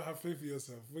means you don't have faith in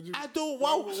yourself. I don't.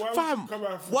 Why would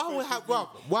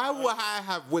I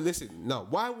have? Well, listen. No.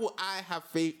 Why would I have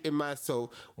faith in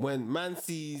myself when man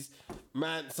sees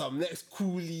some next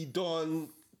coolie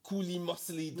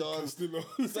muscly don?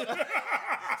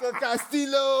 So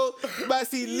Castillo, man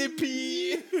see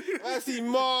Lippy, man see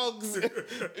Moggs.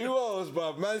 Who else,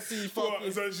 bruv? Man see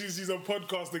fucking. So she's a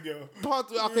podcaster girl.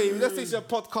 Okay, let's say she's a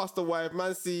podcaster wife.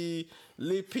 Man see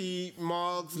Lippy,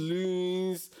 Moggs,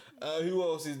 Loons. Who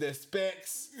else is there?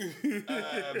 Specs,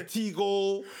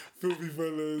 Teagle,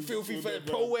 Filthy fellas,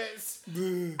 poets.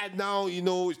 And now,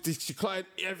 she climbed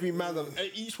every man of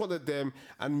each one of them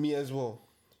and me as well.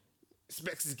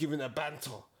 Specs is giving a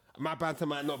banter. My banter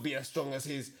might not be as strong as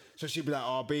his, so she'd be like,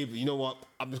 "Oh, baby, you know what?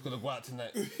 I'm just gonna go out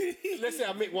tonight." Let's say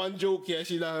I make one joke here,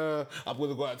 she's like, "I'm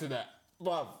gonna go out tonight."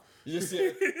 Bruv, you just see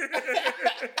it.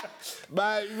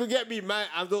 But you get me, man.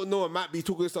 I don't know. I might be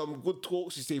talking some good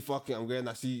talk. She say, "Fuck it, I'm going."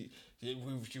 I see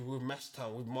with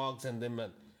Mashtown, with Marks and them,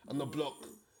 man, on the block.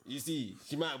 You see,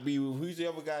 she might be with who's the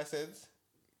other guy said?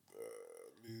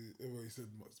 He said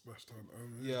Smash Time.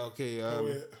 Yeah, okay.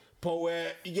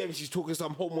 Poet. You get me? She's talking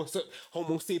some homo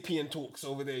sapien talks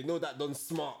over there. You know that done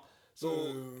smart.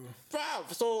 So,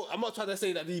 so I'm not trying to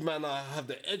say that these men have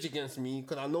the edge against me,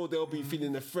 because I know they'll be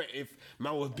feeling the threat if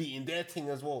man was beating their thing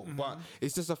as well. But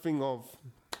it's just a thing of,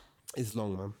 it's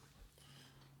long, man.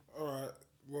 All right.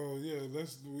 Well, yeah.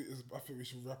 I think we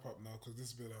should wrap up now, because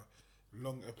this has been a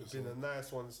long episode. It's been a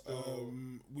nice one still.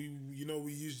 We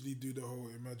usually do the whole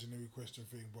imaginary question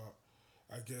thing, but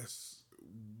I guess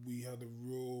we had a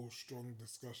real strong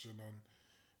discussion on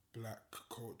black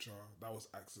culture. That was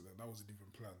accident. That wasn't even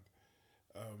planned.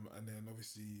 And then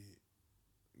obviously,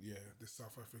 the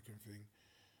South African thing.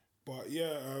 But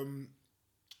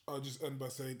I'll just end by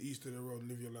saying each to their own,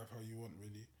 live your life how you want,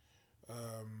 really.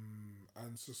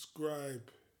 And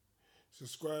subscribe,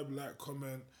 like,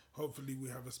 comment. Hopefully we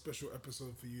have a special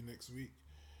episode for you next week.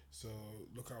 So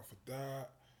look out for that.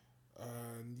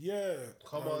 And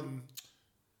come on.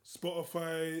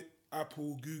 Spotify,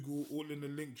 Apple, Google, all in the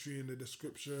link tree in the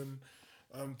description.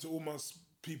 To all my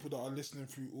people that are listening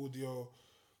through audio,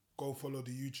 go follow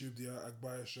the YouTube, the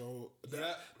Agbaya Show.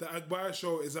 The Agbaya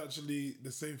Show is actually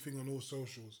the same thing on all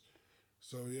socials.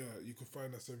 So you can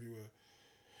find us everywhere.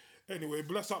 Anyway,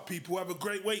 bless up, people. Have a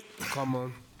great week. Come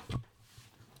on.